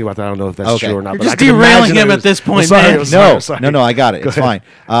 I'm kidding about that. I don't know if that's Okay. true or not. You're but just I can derailing imagine him it at was- this point, I'm sorry, man. I'm sorry, I'm sorry. No, I got it. Go It's ahead.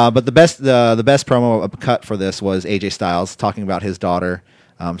 fine. But the best promo cut for this was AJ Styles talking about his daughter,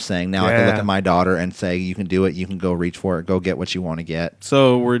 saying, "Now I can look Yeah. at my daughter and say, you can do it. You can go reach for it. Go get what you want to get."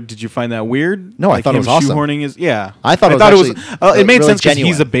 So, did you find that weird? No, I Like thought it him was awesome. shoehorning his, yeah. I thought it was actually it made really sense because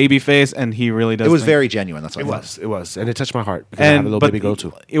genuine. he's a baby face and he really does. It was things. very genuine. That's what It I thought. was. It was. And it touched my heart because I have a little but baby girl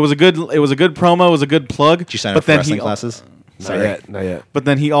too. It was a good promo. It was a good plug. Did you sign but up for then wrestling he, classes? Not yet. Not yet. But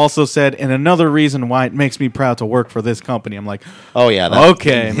then he also said, and another reason why it makes me proud to work for this company. I'm like, Oh yeah.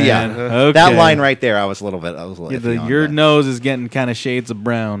 okay, man. Yeah. Okay. That line right there, I was a little iffy on, your but- nose is getting kind of shades of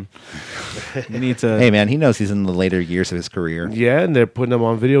brown. You need to. Hey man, he knows he's in the later years of his career. Yeah, and they're putting him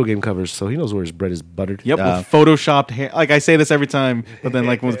on video game covers, so he knows where his bread is buttered. Yep, with photoshopped hair. Like I say this every time, but then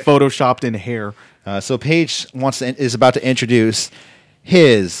like with photoshopped in hair. So Paige is about to introduce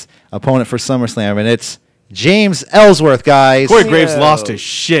his opponent for SummerSlam, and it's James Ellsworth, guys. Corey Graves lost his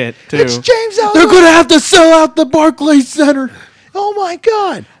shit too. It's James Ellsworth. They're gonna have to sell out the Barclays Center. Oh my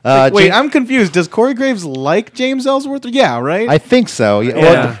God! Wait, Ja- I'm confused. Does Corey Graves like James Ellsworth? Yeah, right. I think so. Yeah. Well,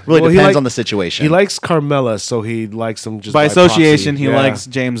 Yeah. it really Well, he depends like- on the situation. He likes Carmella, so he likes him just by association, proxy. he Yeah. likes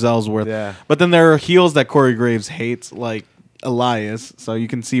James Ellsworth. Yeah. But then there are heels that Corey Graves hates, like Elias. So you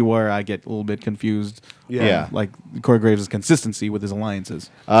can see where I get a little bit confused. Yeah. Like Corey Graves' consistency with his alliances.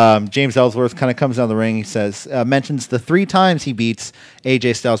 James Ellsworth kind of comes down the ring. He says, mentions the 3 times he beats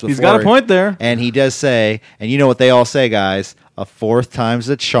AJ Styles before. He's got a point there. And he does say, and you know what they all say, guys, a 4th time's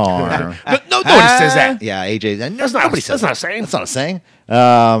a charm. Nobody says that. Yeah, AJ. That's not- nobody says that's not that. a saying. That's not a saying.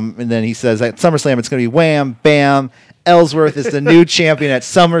 And then he says at SummerSlam it's going to be wham, bam. Ellsworth is the new champion at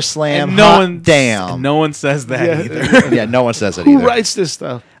SummerSlam. And Hot damn. no one says that Yeah. either. Yeah, no one says it Who either. writes this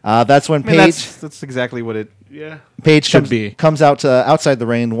stuff? That's when I mean, Paige that's exactly what it. Yeah. Paige be. comes out outside the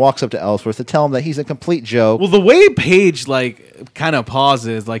ring, walks up to Ellsworth to tell him that he's a complete joke. Well, the way Paige like kind of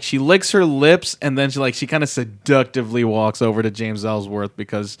pauses, like she licks her lips, and then she kind of seductively walks over to James Ellsworth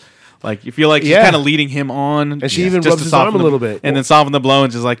because, like, you feel like she's Yeah. kind of leading him on, And she even just rubs to his soften arm a the- little bit. and then soften the blow,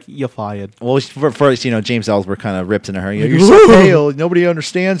 and just like you're fired. Well, first, James Ellsworth kind of rips into her. You're so pale. Nobody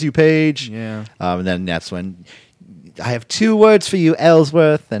understands you, Paige. Yeah. And then that's when I have 2 words for you,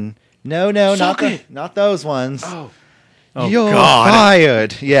 Ellsworth. And no, not those ones. Oh, You're God.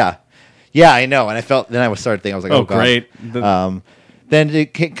 fired. Yeah. Yeah, I know. And then I started thinking, I was like, oh, God. great. Then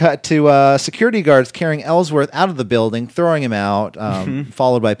it cut to security guards carrying Ellsworth out of the building, throwing him out,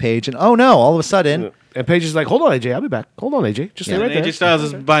 followed by Paige. And oh no, all of a sudden, And Paige is like, "Hold on, AJ, I'll be back. Hold on, AJ, just stay Yeah. right there." AJ Styles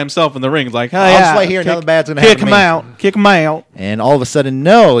is by himself in the ring, like, I'll just wait here, another bad's gonna kick happen to him me. out, kick him out. and all of a sudden,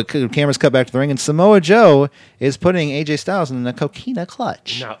 no, cameras cut back to the ring, and Samoa Joe is putting AJ Styles in a coquina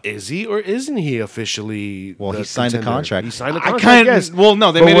clutch. Now, is he or isn't he officially? Well, the he signed a contender? contract. He signed a I contract. kind yes. of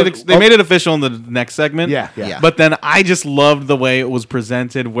no, they But made what- it. They made it official in the next segment. Yeah. But then I just loved the way it was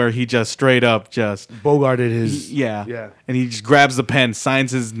presented, where he just straight up just Bogarted his. yeah, Yeah. and he just grabs the pen,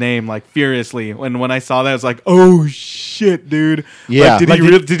 signs his name like furiously. And when I saw that, I was like, oh shit, dude. Yeah. Like,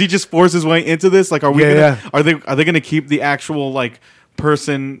 did he just force his way into this? Like, are we? Yeah, Gonna, yeah. Are they gonna keep the actual like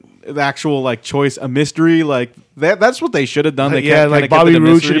person, the actual like choice, a mystery. Like that's what they should have done. They yeah, kept- like kinda kept Bobby it a Roode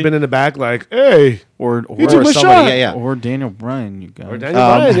mystery. should have been in the back, like, hey, or you took my somebody, shot. yeah. or Daniel Bryan. You guys. Or Daniel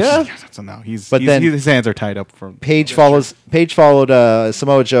Bryan, yeah. So no, he's But he's- then- his hands are tied up for Paige followed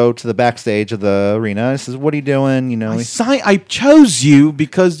Samoa Joe to the backstage of the arena. He says, "What are you doing?" You know, I chose you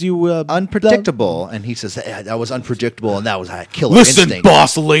because you unpredictable, and he says, hey, "That was unpredictable, and that was a killer Listen, instinct."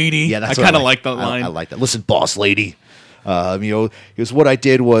 boss lady. Yeah, that's I what kind of like that I- line. I like that. Listen, boss lady. You know, he goes, "What I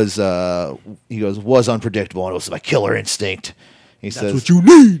did was," he goes, "was unpredictable, and it was my killer instinct." He says, what you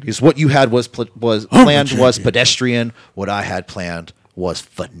need. Because what you had was planned was pedestrian. What I had planned was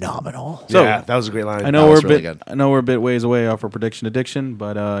phenomenal. So- Yeah, that was a great line. I know That we're was a really bit. good. I know we're a bit ways away off our prediction addiction,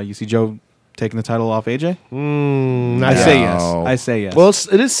 but you see Joe taking the title off AJ. Not I yet. say yes. No. I say yes. Well,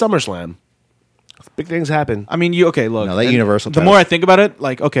 it is SummerSlam. Big things happen. I mean, you okay? Look, No, that and Universal The title. more I think about it,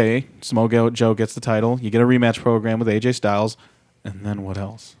 like, okay, Joe gets the title. You get a rematch program with AJ Styles, and then what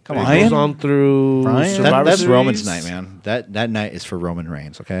else? Come It on. Bryan? goes on through Bryan? Survivor That's Series. Roman's night, man. That night is for Roman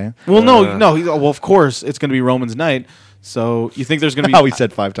Reigns. Okay. Well, no. Well, of course, it's going to be Roman's night. So you think there's going to be? How we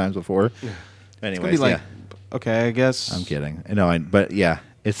said 5 times before. It's gonna Anyways, be like, yeah, okay, I guess. I'm kidding. No, but yeah,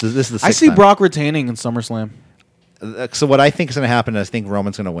 this is the sixth I see time. Brock retaining in SummerSlam. So what I think is going to happen is I think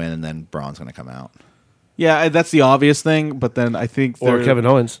Roman's going to win, and then Braun's going to come out. Yeah, that's the obvious thing. But then I think Or they're- Kevin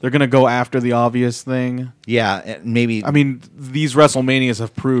Owens. They're going to go after the obvious thing. Yeah, maybe. I mean, these WrestleManias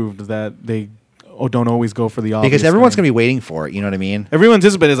have proved that they don't always go for the obvious. because everyone's thing. going to be waiting for it. You know what I mean? Everyone's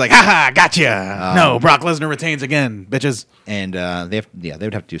anticipated is like, haha, gotcha. No, Brock Lesnar retains again, bitches. And they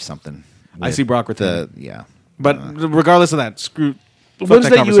would have to do something. I with see Brock retaining. Yeah. But regardless of that, screw. fuck When's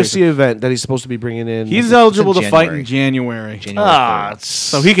that conversation. UFC event that he's supposed to be bringing in? He's eligible to fight in January. January. January Ah, 3rd.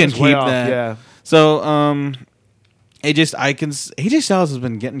 So he can it's way keep off, that. Yeah. So AJ Styles has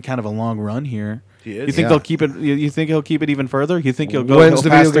been getting kind of a long run here. He is. You think Yeah. they'll keep it? You think he'll keep it even further? You think he'll go When's the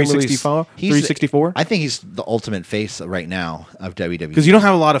past video game release? 364? He's- 364? I think he's the ultimate face right now of WWE. Because you don't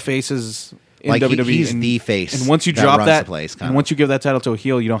have a lot of faces in Like, WWE. he's and- the face And once you that drop runs that, the place, and kinda. once you give that title to a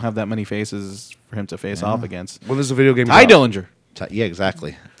heel, you don't have that many faces for him to face off against. When does the video game Ty drop? Dillinger, Yeah,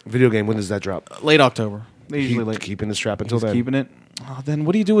 exactly. Video game, when does that drop? late October. They usually late. Keeping the strap until He's then. keeping it. Oh, then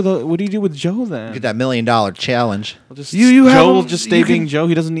what do you do with Joe then? Get that $1 million challenge. Well, just, You have Joe him- will just stay you can- being Joe.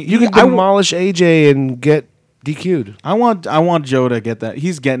 He doesn't need. You can demolish AJ and get DQ'd. I want Joe to get that.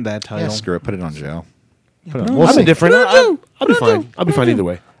 He's getting that title. Yeah, screw it. Put it on Joe. Put it no, on. We'll I'm see. indifferent. Put it on Joe. I'll be Put it on fine. Joe. I'll be Put it fine on either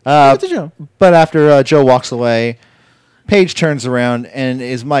way. Give it to Joe. But after Joe walks away, Paige turns around and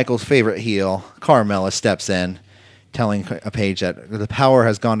is Michael's favorite heel. Carmella steps in, telling Paige that the power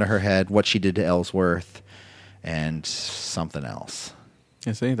has gone to her head, what she did to Ellsworth, and something else.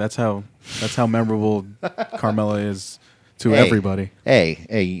 You see, that's how memorable Carmella is to Hey. everybody.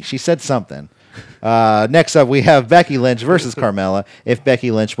 Hey, she said something. Next up, we have Becky Lynch versus Carmella. If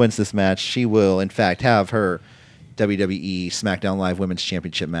Becky Lynch wins this match, she will, in fact, have her WWE SmackDown Live Women's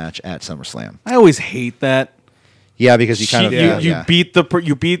Championship match at SummerSlam. I always hate that. Yeah, because you kind of...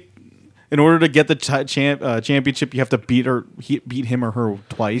 you beat in order to get the championship, you have to beat him or her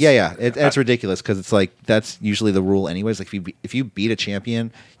twice. Yeah. It's ridiculous because it's like that's usually the rule anyways. Like if you beat a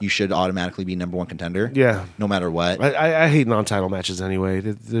champion, you should automatically be number one contender. Yeah. No matter what. I hate non-title matches anyway.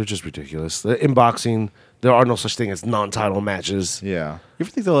 They're just ridiculous. In boxing, there are no such thing as non-title matches. Yeah. You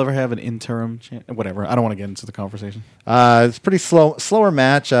ever think they'll ever have an interim whatever? I don't want to get into the conversation. It's a pretty slower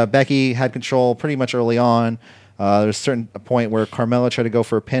match. Becky had control pretty much early on. There's a certain point where Carmella tried to go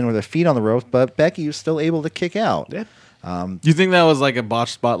for a pin with her feet on the rope, but Becky was still able to kick out. Yeah. Do you think that was like a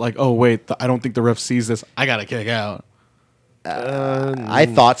botched spot? Like, oh wait, I don't think the ref sees this. I gotta kick out. I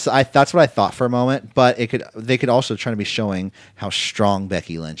thought so. That's what I thought for a moment, but they could also try to be showing how strong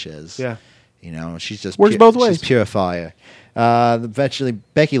Becky Lynch is. Yeah. You know, she's just Works both ways. She's pure fire. Eventually,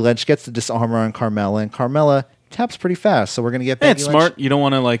 Becky Lynch gets the disarmer on Carmella, and Carmella taps pretty fast. So we're gonna get Becky It's Lynch. smart. You don't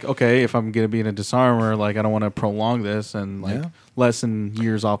want to like, okay, if I'm gonna be in a disarmer, like I don't want to prolong this and like Yeah. lessen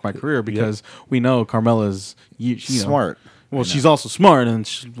years off my career because we know Carmella's Smart. Well, she's also smart, and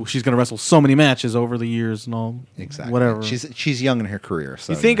she's going to wrestle so many matches over the years and all. Exactly. Whatever. She's young in her career.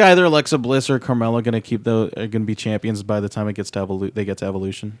 So You think either Alexa Bliss or Carmella going to be champions by the time it gets to they get to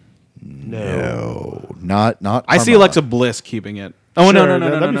Evolution? No, not. I see Carmella. Alexa Bliss keeping it. Oh no Sure, no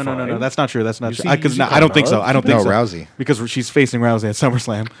that'd be no. fine. That's not true. That's not You true. see- I, 'cause you no, see I don't think so. Carmella I don't think No, so. Rousey. Because she's facing Rousey at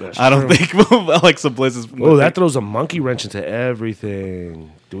SummerSlam. That's I don't true. think Alexa Bliss is. Oh, that throws a monkey wrench into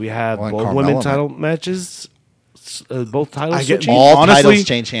everything. Do we have Well, both Carmella women might- title matches? Both titles I get switching? all Honestly- titles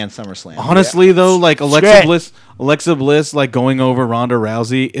change hands SummerSlam. Honestly, though, like Scratch. Alexa Bliss, like going over Ronda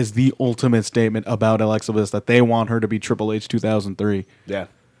Rousey is the ultimate statement about Alexa Bliss that they want her to be Triple H 2003. Yeah.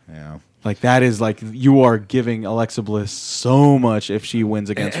 Yeah. Like that is like you are giving Alexa Bliss so much if she wins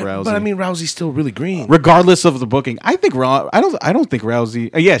against Rousey. But I mean, Rousey's still really green. regardless of the booking, I think I don't think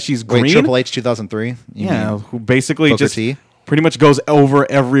Rousey. Yeah, she's green. Wait, Triple H 2003? Yeah, who basically Booker just T? pretty much goes over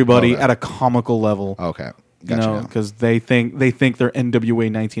everybody Okay. at a comical level. Okay. You Gotcha. know, now. because they think they're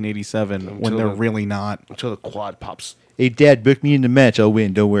NWA 1987 when Until they're the- really not. Until the quad pops. Hey, Dad, book me in the match. I'll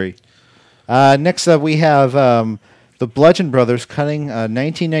win. Don't worry. Next up, we have the Bludgeon Brothers cutting a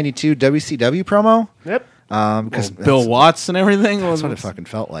 1992 WCW promo. Yep. Because Bill Watts and everything. That's what it fucking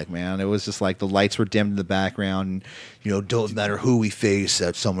felt like, man. It was just like the lights were dimmed in the background. And, don't matter who we face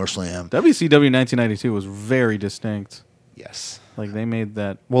at SummerSlam. WCW 1992 was very distinct. Yes. Like they made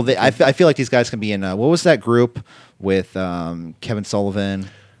that. Well, I feel like these guys can be in. What was that group with Kevin Sullivan?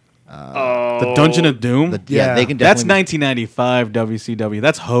 The Dungeon of Doom. Yeah, they can That's definitely. 1995 WCW.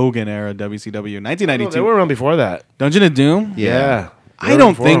 That's Hogan era WCW. No, 1992 they were around before that. Dungeon of Doom. Yeah. I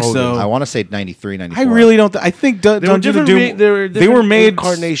don't think so. I want to say 93, 94. I really don't. I think They were Dungeon of different. Doom. They were made.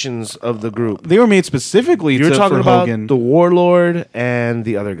 incarnations of the group. They were made specifically You're talking for about Hogan. the Warlord and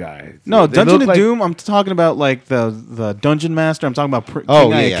the other guy. No, They Dungeon look of like- Doom. I'm talking about like the Dungeon Master. I'm talking about Oh,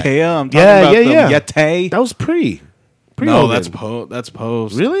 King yeah, Ikea. I'm talking Yeah, about yeah, yeah. the Yeti. That was pre. No, Hogan. that's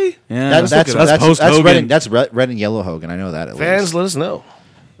post. Really? Yeah, That's post red Hogan. and, that's red and yellow Hogan. I know that at Fans, least. let us know.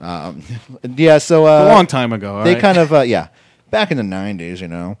 Yeah, so a long time ago. all they right? kind of back in the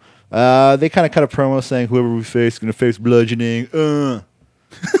 90s, they kind of cut a promo saying whoever we face is going to face bludgeoning.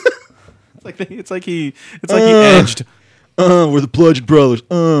 It's like he edged. We're the Bludgeon Brothers.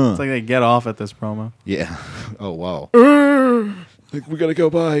 It's like they get off at this promo. Yeah. Oh wow. Like we gotta go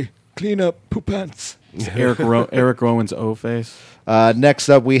by clean up poop pants. Eric Rowan's O face. Next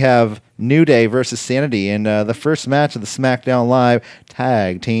up, we have New Day versus Sanity in the first match of the SmackDown Live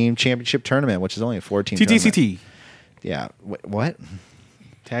Tag Team Championship Tournament, which is only a 14 tournament. TTCT. Yeah. What?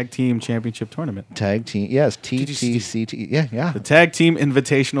 Tag Team Championship Tournament. Tag Team. Yes. TTCT. Yeah. The Tag Team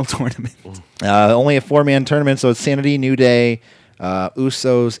Invitational Tournament. Only a 4-man tournament, so it's Sanity, New Day,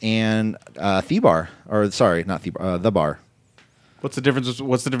 Usos, and The-Bar. Or sorry, not The-Bar. The Bar. What's the difference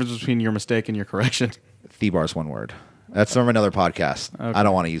between your mistake and your correction? The-Bar's one word. That's from another podcast. Okay. I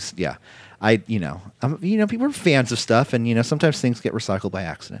don't want to use. Yeah. People are fans of stuff, and sometimes things get recycled by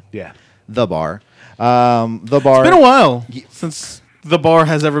accident. Yeah. The Bar. The Bar. It's been a while since the Bar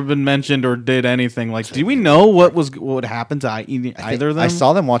has ever been mentioned or did anything. Like, do we know what happened to either of them? I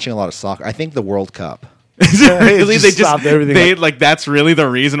saw them watching a lot of soccer. I think the World Cup. really, Just stopped everything. That's really the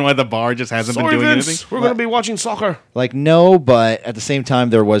reason why the Bar just hasn't been doing anything. We're going to be watching soccer. Like, no, but at the same time,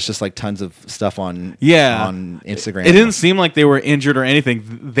 there was just like tons of stuff on Instagram. It didn't seem like they were injured or anything.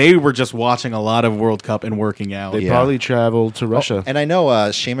 They were just watching a lot of World Cup and working out. They probably traveled to Russia. And I know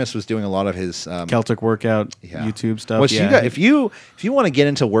Sheamus was doing a lot of his Celtic workout yeah. YouTube stuff. Which yeah. you got, if you want to get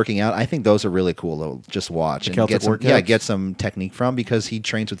into working out, I think those are really cool to just watch and Celtic get some workouts? get some technique from, because he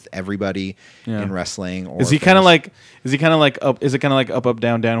trains with everybody Yeah. in wrestling. Or Is he kind of fitness. like? Is he kind of like up? Is it kind of like up,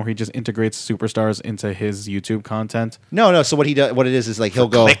 down, down, where he just integrates superstars into his YouTube content? No. So what he does, what it is like he'll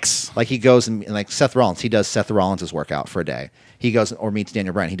go clicks. like he goes and like Seth Rollins. He does Seth Rollins' workout for a day. He goes or meets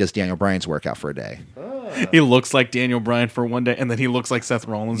Daniel Bryan. He does Daniel Bryan's workout for a day. He looks like Daniel Bryan for one day, and then he looks like Seth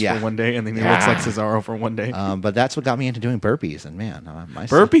Rollins Yeah. for one day, and then he looks like Cesaro for one day. But that's what got me into doing burpees. And man, my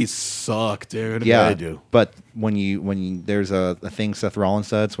Burpees suck, dude. Yeah, they do. But when you there's a thing Seth Rollins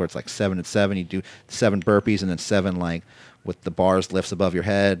does where it's like 7 and 7. You do 7 burpees and then 7 like with the bars lifts above your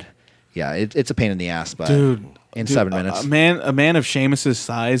head. Yeah, it's a pain in the ass, but in 7 minutes. A man of Sheamus's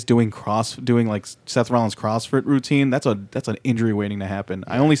size doing like Seth Rollins' CrossFit routine. That's an injury waiting to happen.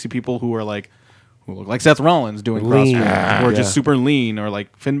 I only see people who look like Seth Rollins doing Lean. CrossFit, who are Yeah. just super lean, or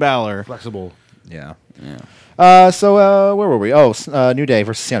like Finn Balor. Flexible. Yeah. Yeah. So where were we? Oh, New Day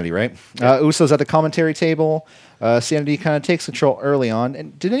versus Sanity, right? Usos at the commentary table. Sanity kind of takes control early on.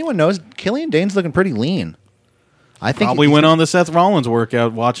 And did anyone notice Killian Dane's looking pretty lean? I think Probably went on the Seth Rollins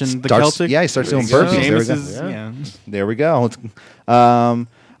workout watching the Celtic. Yeah, he starts doing There you go. burpees. There we go. Sheamus's- yeah. There we go.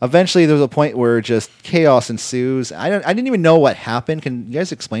 Eventually, there's a point where just chaos ensues. I didn't even know what happened. Can you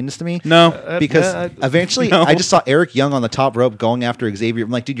guys explain this to me? No. Because eventually, no. I just saw Eric Young on the top rope going after Xavier. I'm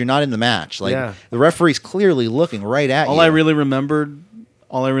like, dude, you're not in the match. Like Yeah. the referee's clearly looking right at you. All I really remembered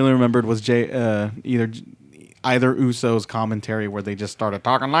was either Usos commentary where they just started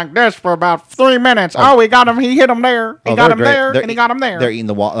talking like this for about 3 minutes. Oh, he got him. He hit him there. He got they're him great. there, They're and he got him there. They're eating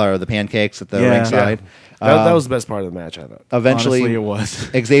the pancakes at the Yeah. ringside. That was the best part of the match, I thought. Eventually, Honestly, it was.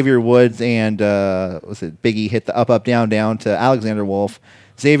 Xavier Woods and Biggie hit the up, down to Alexander Wolf.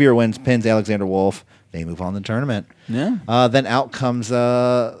 Xavier wins, pins Alexander Wolf. They move on to the tournament. Yeah. Then out comes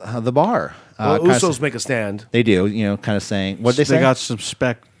the Bar. Well, Kinda Usos make a stand. They do, kind of saying what they say. They got some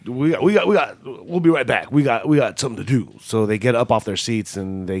we'll be right back. We got something to do. So they get up off their seats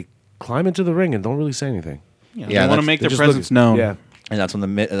and they climb into the ring and don't really say anything. Yeah, Yeah, they want to that's- make They're their just presence looking- known. Yeah. And that's when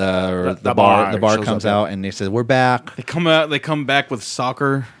the The bar bar comes shows up, out and they said we're back. They come out. They come back with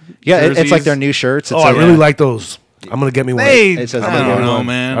soccer. Yeah, it's like jerseys. their new shirts. It's Oh, I like- really like those. I'm gonna get me one. They, It says- I I'm gonna don't get know, one.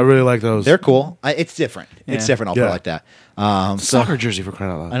 man. I really like those. They're cool. It's different. It's Yeah. different. I'll put it Yeah. like that. soccer jersey for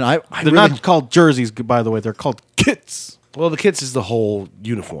crying out loud. And I They're really, not called jerseys, by the way. They're called kits. Well, the kits is the whole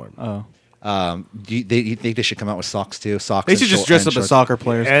uniform. Oh, do you think they should come out with socks too? Socks. they and should just short- dress and up as shorts? soccer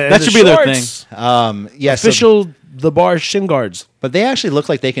players. And that the should be their thing. shorts, Yeah, so- Official the bar shin guards. but they actually look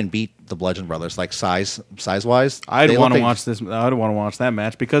like they can beat the Bludgeon Brothers, like size wise. I'd They want to look like- watch this. I'd want to watch that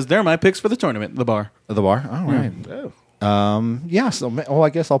match because they're my picks for the tournament. The bar. the bar. All right. Oh. Yeah. So, I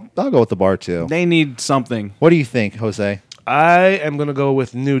guess I'll go with the bar too. They need something. What do you think, Jose? I am gonna go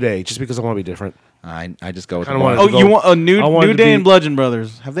with New Day just because I want to be different. I just go with the Kinda bar. wanted Oh, to go- you want a I New wanted to Day be- and Bludgeon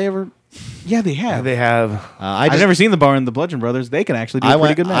Brothers? Have they ever? Yeah, they have. They have. I've never seen the bar and the Bludgeon Brothers. They can actually do a I pretty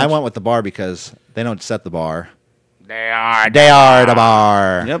went. good match. I went with the bar because they don't set the bar. They are the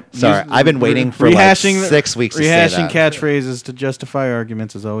bar. Yep. Sorry, Use- I've been waiting for rehashing like 6 weeks to say Rehashing that. catchphrases to justify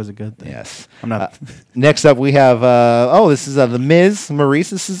arguments is always a good thing. Yes. I'm not. Next up, we have. This is the Miz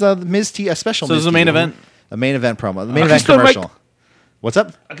Maurice. This is the Miz a special. So Miz this is a main TV. event? A main event promo. The main Aquí event estoy, Mike. commercial. What's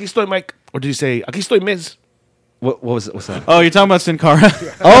up? Aquí estoy, Mike. Or did you say Aquí estoy, Miz? What was it? What's that? Oh, you're talking about Sin Cara?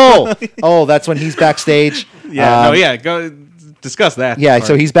 Oh, that's when he's backstage. Go discuss that. Yeah, part.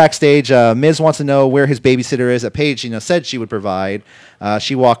 so he's backstage. Miz wants to know where his babysitter is. That Paige, said she would provide.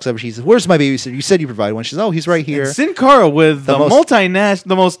 She walks up. She says, "Where's my babysitter? You said you provided one." She says, "Oh, he's right here." Sin Cara with The the most-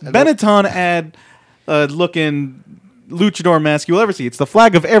 the most Benetton ad looking luchador mask you will ever see. It's the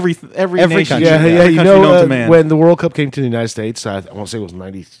flag of every Every nation. country. Yeah, Yeah, yeah. every You country known know, to man. when the World Cup came to the United States, I want to say it was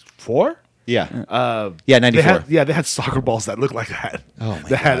 '94. Yeah, They 94. had soccer balls that looked like that. Oh, my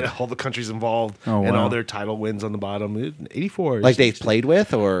They had God. all the countries involved Oh, and wow. all their title wins on the bottom. '84. like they played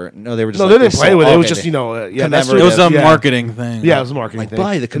with, or no? They were just No, like, they didn't play saw- with it. It was okay, just they- yeah. That's commemorative. it was a yeah. marketing thing. Yeah, it was a marketing Like, thing.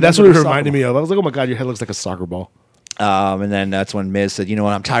 buy the And that's what it commemorative reminded soccer me of. I was like, oh my god, your head looks like a soccer ball. And then that's when Miz said, "You know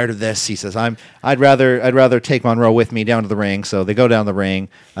what? I'm tired of this." He says, I'd rather take Monroe with me down to the ring." So they go down the ring.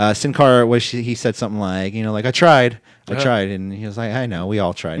 Sin Cara he said something like, I tried, and he was like, "I know, we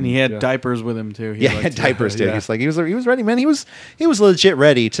all tried." And he had Yeah. diapers with him too. He yeah, liked to- diapers too. yeah. He's like he was ready, man. He was legit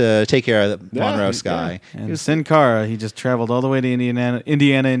ready to take care of the Monroe yeah. Sky. And Sin Cara, he just traveled all the way to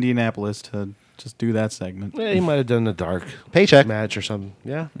Indianapolis to just do that segment. Yeah, he might have done a dark Paycheck. match or something.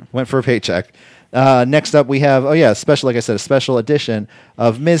 Yeah. Went for a paycheck. Next up, we have a special edition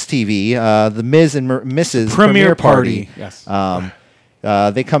of Miz TV, the Miz and Mrs. Premiere Party. Yes.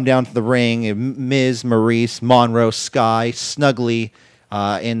 They come down to the ring. Miz, Maurice, Monroe, Sky, snugly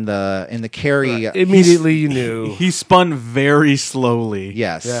in the carry. Immediately you knew. He spun very slowly.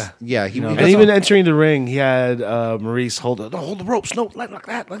 Yes. Yeah. Yeah. He And does even all- entering the ring, he had Maurice hold the ropes. No, like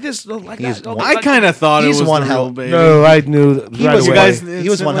that, like this, no, like He's that. No, one- I kind of thought He's it was one the hell- real baby. No, I knew that he right was away. guys- he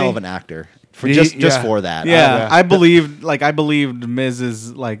was one hell of an actor for just yeah. for that. Yeah, yeah. I believed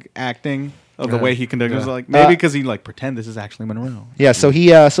Miz's acting of the way he conducted. It was like maybe because he pretend this is actually Monroe. Yeah, so he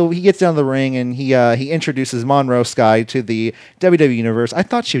gets down to the ring and he introduces Monroe Sky to the WWE universe. I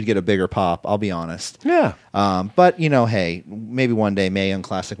thought she would get a bigger pop. I'll be honest. Yeah. But hey, maybe one day, Mae Young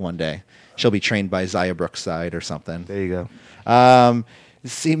Classic one day, she'll be trained by Zaya Brookside or something. There you go.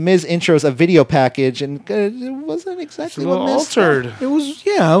 See, Miz intros a video package, and it wasn't It's exactly a what little Miz thought. altered. It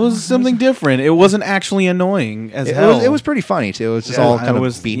was something different. It wasn't actually annoying as It hell. was pretty funny too. It was just Yeah, all it kind of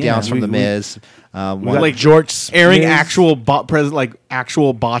was- beat yeah. downs from the Miz. We One- got like George airing Miz. actual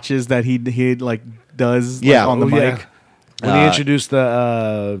actual botches that he does Yeah. on the Oh, mic. yeah. When he introduced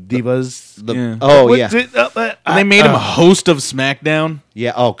the divas. the- Yeah. Oh What yeah, did- And they made him a host of SmackDown.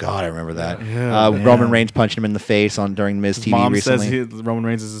 yeah. Oh god, I remember that. Yeah. Roman Reigns punched him in the face during Miz TV Mom recently. says Roman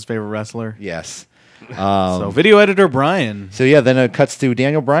Reigns is his favorite wrestler. Yes. So video editor Brian So yeah, then it cuts to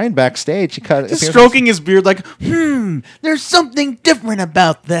Daniel Bryan backstage. He cut just stroking his beard like, there's something different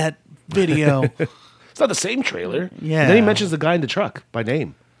about that video. It's not the same trailer. Yeah. And then he mentions the guy in the truck by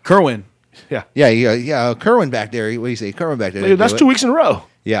name. Kerwin. Yeah. Yeah. Kerwin back there. What do you say? Kerwin back there. Dude, that's 2 weeks in a row.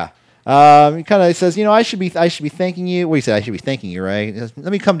 Yeah. He kind of says, I should be thanking you. What do you say? I should be thanking you, right? He says,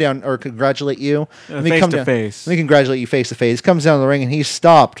 let me come down or congratulate you. Let me face come to down- face. Let me congratulate you face to face. Comes down the ring and he's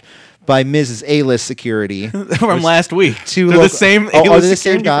stopped by Miz's A-list security. from last week. Two They're local- the same. Oh, are A-list they the same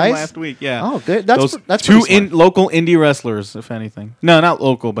security from guys? last week, yeah. Oh, good. That's Those two two local indie wrestlers, if anything. No, not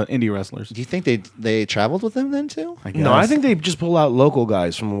local, but indie wrestlers. Do you think they traveled with them then too? No, I think they just pull out local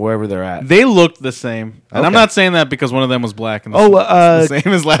guys from wherever they're at. They looked the same, and I'm Okay. not saying that because one of them was black. And Oh, the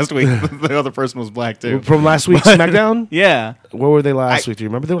same as last week. The other person was black too. From last week's SmackDown? Yeah. Where were they last week? Do you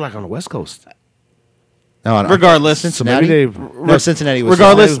remember? They were like on the West Coast. No, I don't- Regardless, Cincinnati. maybe No, Cincinnati was.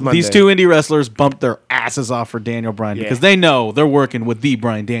 Regardless, it was Monday. these two indie wrestlers bumped their asses off for Daniel Bryan Yeah. because they know they're working with the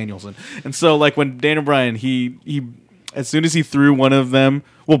Bryan Danielson. And so, like when Daniel Bryan, he as soon as he threw one of them,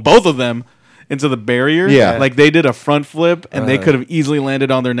 well, both of them, into the barrier, Yeah. like they did a front flip and they could have easily landed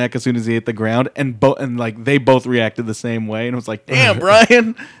on their neck as soon as he hit the ground, and like they both reacted the same way, and it was like, damn,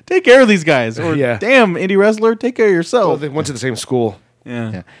 Bryan, take care of these guys, or Yeah. damn, indie wrestler, take care of Well, yourself. they went to the same school.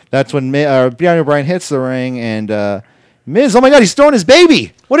 Yeah. That's when Daniel Bryan hits the ring and Miz. Oh my God, he's throwing his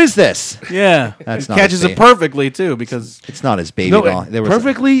baby. What is this? Yeah, That's he not catches his it perfectly too because It's not his baby No, doll. There was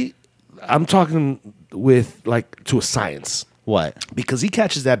perfectly. I'm talking with like to a science what? because he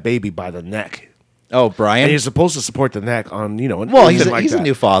catches that baby by the neck. Oh, And Brian. you're supposed to support the neck on, Well, he's a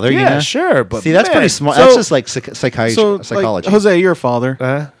new father. Yeah, you know? sure, but See, that's man, pretty smart. so- That's just like psychology. so like, psychology. Jose, you're a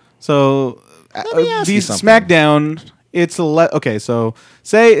father. So Let me ask you these something. SmackDown, it's okay. So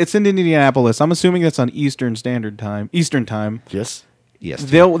say it's in Indianapolis. I'm assuming that's on Eastern Standard Time. Eastern Time. Yes. Yes.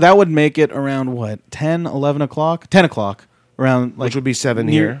 That would make it around what 10, 11 o'clock, 10 o'clock around like Which would be 7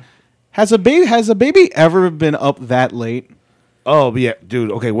 near- here. Has a baby ever been up that late? Oh, but yeah, dude.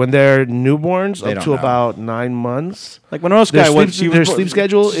 Okay, when they're newborns, They up don't to know. about 9 months, Like Monroe's Their guy, what sleep- their sleep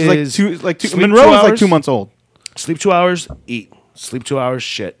schedule she's is like two. sleep Monroe 2 was like hours. 2 months old. sleep 2 hours, eat. Sleep 2 hours,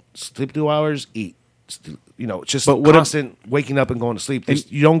 shit. Sleep 2 hours, eat. You know, it's just But what if- constant waking up and going to sleep.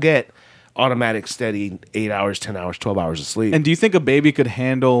 You don't get automatic, steady 8 hours, 10 hours, 12 hours of sleep. And do you think a baby could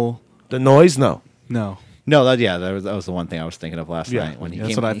handle? the noise, no. No. No, that was the one thing I was thinking of last Yeah. night when he That's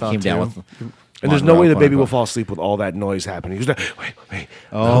came, what I he thought, came down too. with. And there's no Monroe, way the baby will quote-unquote. fall asleep with all that noise happening. He's like, wait.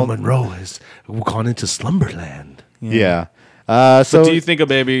 Oh, Monroe has gone into slumberland. Yeah. So So do you think a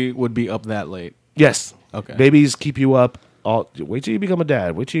baby would be up that late? Yes. Okay. Babies keep you up. Wait till you become a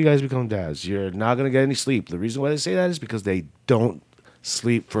dad. Wait till you guys become dads. You're not going to get any sleep. The reason why they say that is because they don't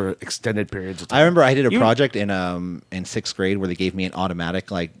sleep for extended periods of time. I remember I did a project in 6th grade where they gave me an automatic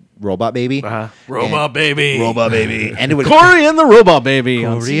like robot baby. Uh-huh. Robot baby. Robot baby. And it would Corey and the Robot Baby.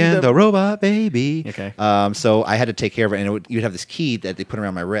 on Corey and CW. the robot baby. Okay. So I had to take care of it, and you'd have this key that they put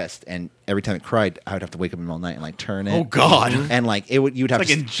around my wrist, and every time it cried, I would have to wake up in the middle of the night and like turn it. Oh, God. And like you'd have Like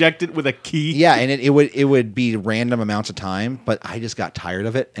to. injected with a key. Yeah, and it would be random amounts of time, but I just got tired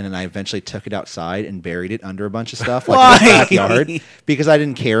of it, and then I eventually took it outside and buried it under a bunch of stuff, like in the Why? backyard, because I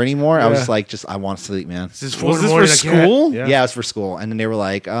didn't care anymore. I was Yeah. like, I want to sleep, man. This is Was 4 in the this morning, for I can't. school? Yeah, it was for school, and then they were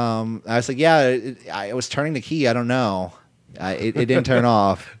like, I was like, yeah, I was turning the key. I don't know, it didn't turn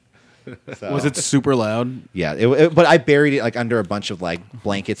off. So, Was it super loud? Yeah, but I buried it like under a bunch of like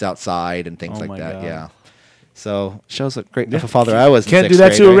blankets outside and things Oh like my that. God. Yeah. So shows what great of a father I was. in Can't do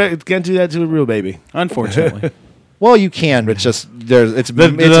sixth that grade, to right? can't do that to a real baby. Unfortunately. Well, you can, but it's the very results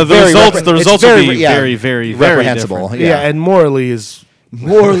repre- the it's results will be yeah, very, very, very reprehensible. different. Yeah, and morally is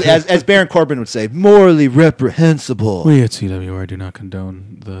morally, as Baron Corbin would say, morally reprehensible. We at CWR do not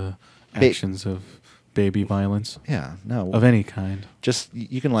condone the actions of baby violence Yeah, no, of any kind. just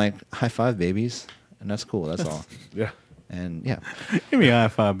you can like high five babies, and that's cool. That's all. yeah. And yeah. Give me a high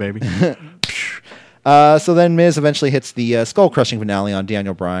five, baby. So then Miz eventually hits the skull crushing finale on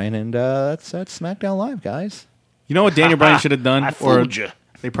Daniel Bryan, and that's SmackDown Live, guys. You know what Daniel Bryan should have done? I fooled ya.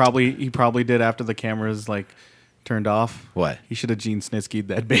 He probably did after the cameras like turned off. What? He should have Gene Snitsky'd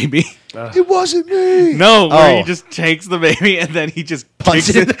that baby. It wasn't me. No, where Oh. he just takes the baby and then he just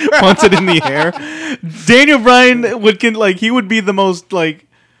Punts kicks it in punts it in the air. Daniel Bryan he would be the most like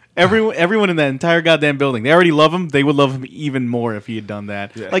everyone in that entire goddamn building. They already love him. They would love him even more if he had done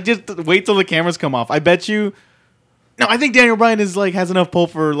that. Yeah. Like just wait till the cameras come off. I bet you. No, I think Daniel Bryan is like has enough pull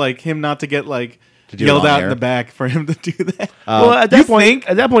for like him not to get like To do it yelled on out air. in the back for him to do that. Well, at you that point,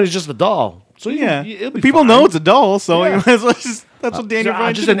 think- it's just a doll. So Yeah, it'll be people fine. know it's a doll, so Yeah. you might as well just that's what Daniel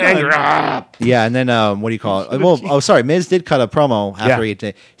Bryan just should an have anger. done. Yeah, and then what do you call it? Well, sorry, Miz did cut a promo after Yeah.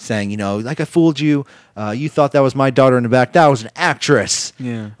 he saying, like I fooled you. You thought that was my daughter in the back. That was an actress.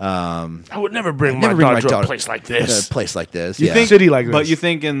 Yeah. I would never bring Never my bring daughter my to daughter a place like to this. a place like this. You yeah. think City like But this. you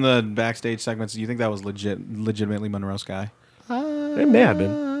think in the backstage segments, you think that was legitimately Monroe Sky? It may have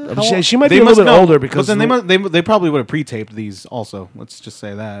been. how- She might be a little bit older because But then they probably would have pre-taped these also. Let's just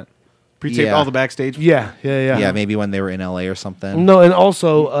say that pre-taped Yeah. all the backstage. yeah. Yeah, maybe when they were in LA or something. No, and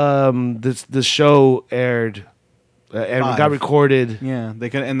also this show aired and 5. got recorded. Yeah, they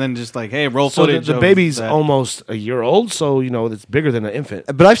could, and then just like, hey, roll So footage. the of baby's that. almost a year old, so it's bigger than an infant.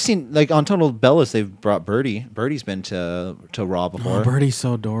 But I've seen like on Total Bellas, they've brought Birdie. Birdie's been to Raw before. Oh, Birdie's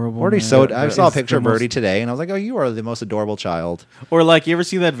so adorable. Birdie's man. so. I saw a It's picture of the most- Birdie today, and I was like, "Oh, you are the most adorable child." Or like, you ever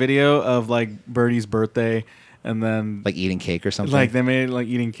see that video of like Birdie's birthday, and then Like eating cake or something. like they made like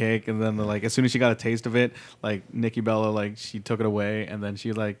eating cake, and then like as soon as she got a taste of it, like Nikki Bella, like she took it away, and then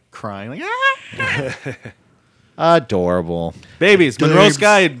she like crying, like Adorable. babies. Monroe Babes.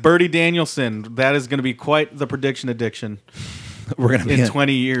 Sky, Birdie Danielson. That is going to be quite the prediction addiction We're gonna be in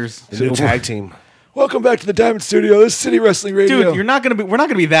 20 years. The new tag team. Welcome back to the Diamond Studio. This is City Wrestling Radio. Dude, we're not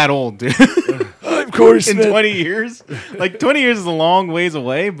gonna be that old, dude. I'm Corey In 20 years, like 20 years is a long ways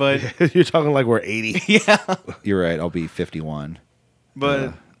away, but You're talking like we're 80. yeah, You're right. I'll be 51.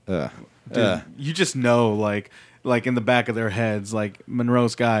 but dude, you just know, like in the back of their heads, like Monroe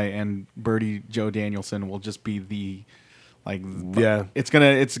Sky and Birdie Joe Danielson will just be the, like, Yeah. it's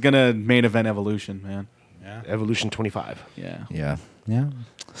gonna main event Evolution, man. Evolution 25. Yeah. Yeah.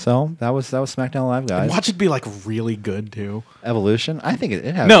 So that was SmackDown Live, guys. Watch it be like really good too. Evolution. I think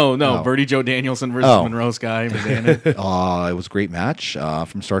it has. No, oh. Birdie Joe Danielson versus Oh. Monroe Sky. Mizanin. It was a great match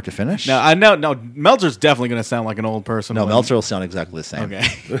from start to finish. No, I know. No, Meltzer's definitely gonna sound like an old person. No, when- Meltzer will sound exactly the same.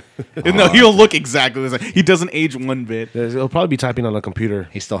 Okay. No, he'll look exactly the same. He doesn't age one bit. He'll probably be typing on a computer.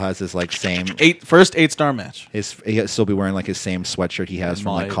 He still has his like same. First 8-star match. He'll still be wearing like his same sweatshirt he has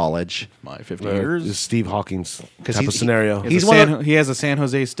from like My- college. My 50 This years. is Steve Hawkins 'Cause type he's- of scenario. He's one He has a San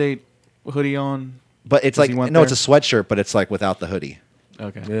Jose State hoodie on. But it's Does like he want no, it's a there? sweatshirt, but it's like without the hoodie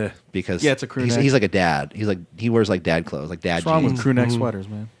Okay. Yeah. because Yeah, it's a crew he's, neck. he's like a dad. He wears like dad clothes, like dad What's wrong jeans. with crew neck sweaters,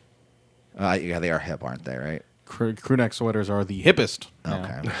 man? Yeah, they are hip, aren't they? Right. Crew neck sweaters are the hippest. now.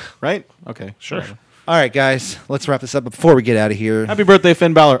 Okay. Right? Okay. Sure. whatever. All right, guys, let's wrap this up before we get out of here. Happy birthday,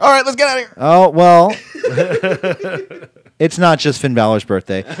 Finn Balor. All right, let's get out of here. Oh well, it's not just Finn Balor's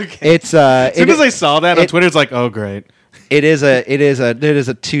birthday. It's As soon as I saw that on Twitter, it's like, oh, great. it is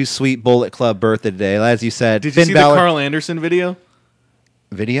a Too Sweet Bullet Club birthday today, as you said. Did you Finn see Balor the Carl Anderson video?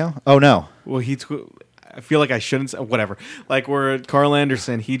 video? Oh no. Well, I feel like I shouldn't say, whatever. Like where Carl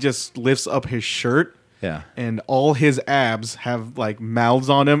Anderson, he just lifts up his shirt. Yeah. And all his abs have like mouths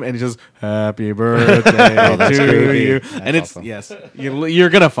on him, and it's just "Happy birthday that's to creepy. you." That's And it's awesome. yes, you're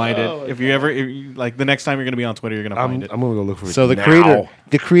gonna find it if you ever like the next time you're gonna be on Twitter, you're gonna I'm find it. going to go look for it. So the now.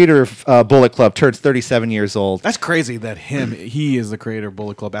 creator of Bullet Club turns 37 years old. That's crazy that he is the creator of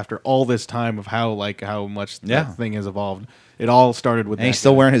Bullet Club after all this time of how much Yeah. that thing has evolved. It all started with And that he's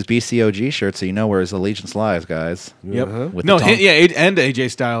still guy. wearing his BCOG shirt, so you know where his allegiance lies, guys. Yep. With No, the tong- and AJ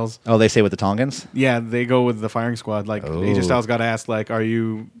Styles. Oh, they say with the Tongans? Yeah, they go with the firing squad. Like Oh. AJ Styles got asked, like, "Are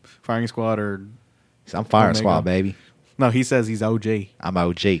you firing squad or?" I'm firing Omega. squad, baby. No, he says he's OG I'm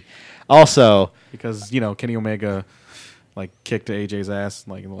OG. Also, because Kenny Omega like kicked AJ's ass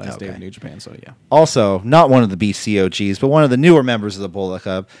like in the last day of Okay. New Japan. So yeah, not one of the BCOGs, but one of the newer members of the Bullet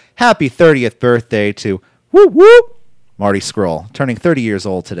Club. Happy 30th birthday to whoop whoop Marty Scurll, turning 30 years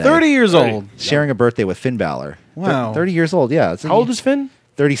old today. 30 years old. Sharing a birthday with Finn Balor. Wow. 30 years old, yeah. How old is Finn?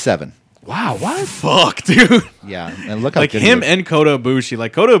 37. Wow, what? Fuck, dude. Yeah, and look how Like good him he and Kota Ibushi.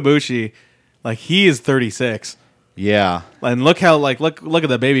 Like Kota Ibushi, like he is 36. Yeah. And look how look at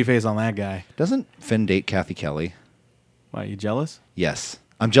the baby face on that guy. Doesn't Finn date Kathy Kelly? Why, you jealous? Yes.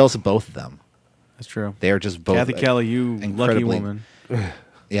 I'm jealous of both of them. That's true. They are just both Kathy Kelly, you lucky incredibly- woman.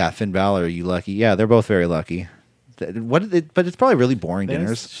 Yeah, Finn Balor, you lucky. Yeah, they're both very lucky. But it's probably really boring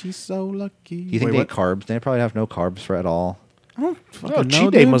dinners. She's so lucky. Do you think they eat carbs? They probably have no carbs for at all. I don't Oh, fucking know,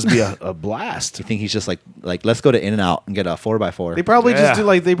 cheat day dude. must be a blast. Do you think he's just like let's go to In-N-Out and get a 4x4? They probably Yeah. just do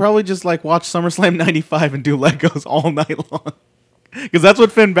like watch SummerSlam '95 and do Legos all night long. Because that's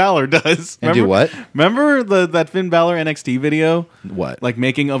what Finn Balor does. And do what? Remember that Finn Balor NXT video? What? Like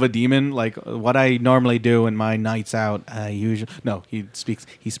making of a demon, like what I normally do in my nights out. He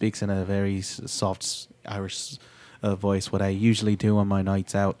speaks in a very soft Irish voice. What I usually do on my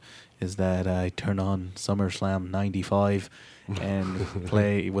nights out is that I turn on SummerSlam '95 and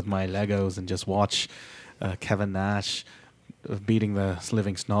play with my Legos and just watch Kevin Nash beating the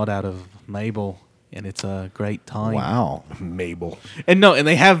living snot out of Mabel. And it's a great time. Wow. Mabel. And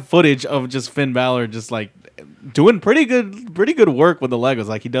they have footage of just Finn Balor just like doing pretty good work with the Legos.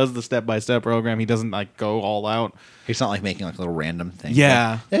 Like he does the step-by-step program. He doesn't like go all out. He's not like making like a little random thing.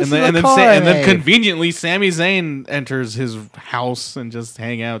 Yeah. Like, and then made. conveniently Sami Zayn enters his house and just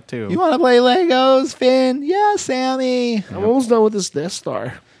hang out too. You want to play Legos, Finn? Yeah, Sammy. I'm almost done with this Death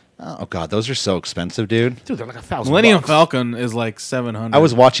Star. Oh god, those are so expensive, dude. Dude, they're like $1,000. Millennium Falcon is like 700. I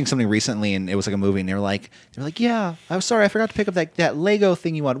was watching something recently, and it was like a movie, and they were like, yeah, I'm sorry, I forgot to pick up that Lego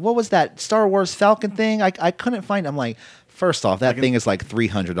thing you wanted. What was that Star Wars Falcon thing? I couldn't find it. I'm like, first off, that thing is like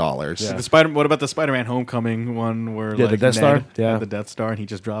 $300. Yeah. What about the Spider-Man Homecoming one where Yeah, like the Death Star? Ned Yeah. had the Death Star and he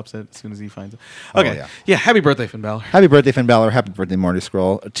just drops it as soon as he finds it. Oh, Okay, yeah. happy birthday, Finn Balor. Happy birthday, Finn Balor. Happy birthday, Marty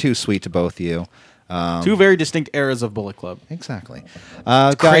Scurll. Too sweet to both of you. Two very distinct eras of Bullet Club. Exactly.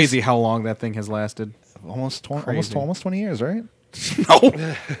 It's crazy how long that thing has lasted. Almost 20, Crazy. almost 20 years, right? No,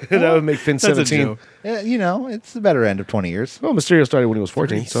 That would make Finn that's a 17. joke. Yeah, it's the better end of 20 years. Well, Mysterio started when he was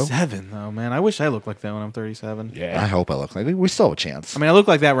 14, so. 37 though, man. I wish I looked like that when I'm 37. I Yeah. hope I look like we still have a chance. I mean, I look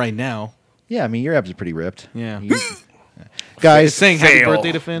like that right now. Yeah, I mean your abs are pretty ripped. Yeah. Guys, Saying happy Fail.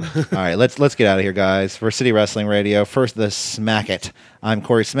 birthday to Finn. all right, let's get out of here, guys. For City Wrestling Radio, first the Smack It. I'm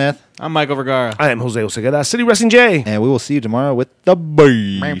Corey Smith, I'm Michael Vergara. I am Jose Osagada, City Wrestling J. and we will see you tomorrow with the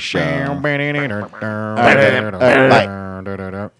B Show. Bye. All right, bye.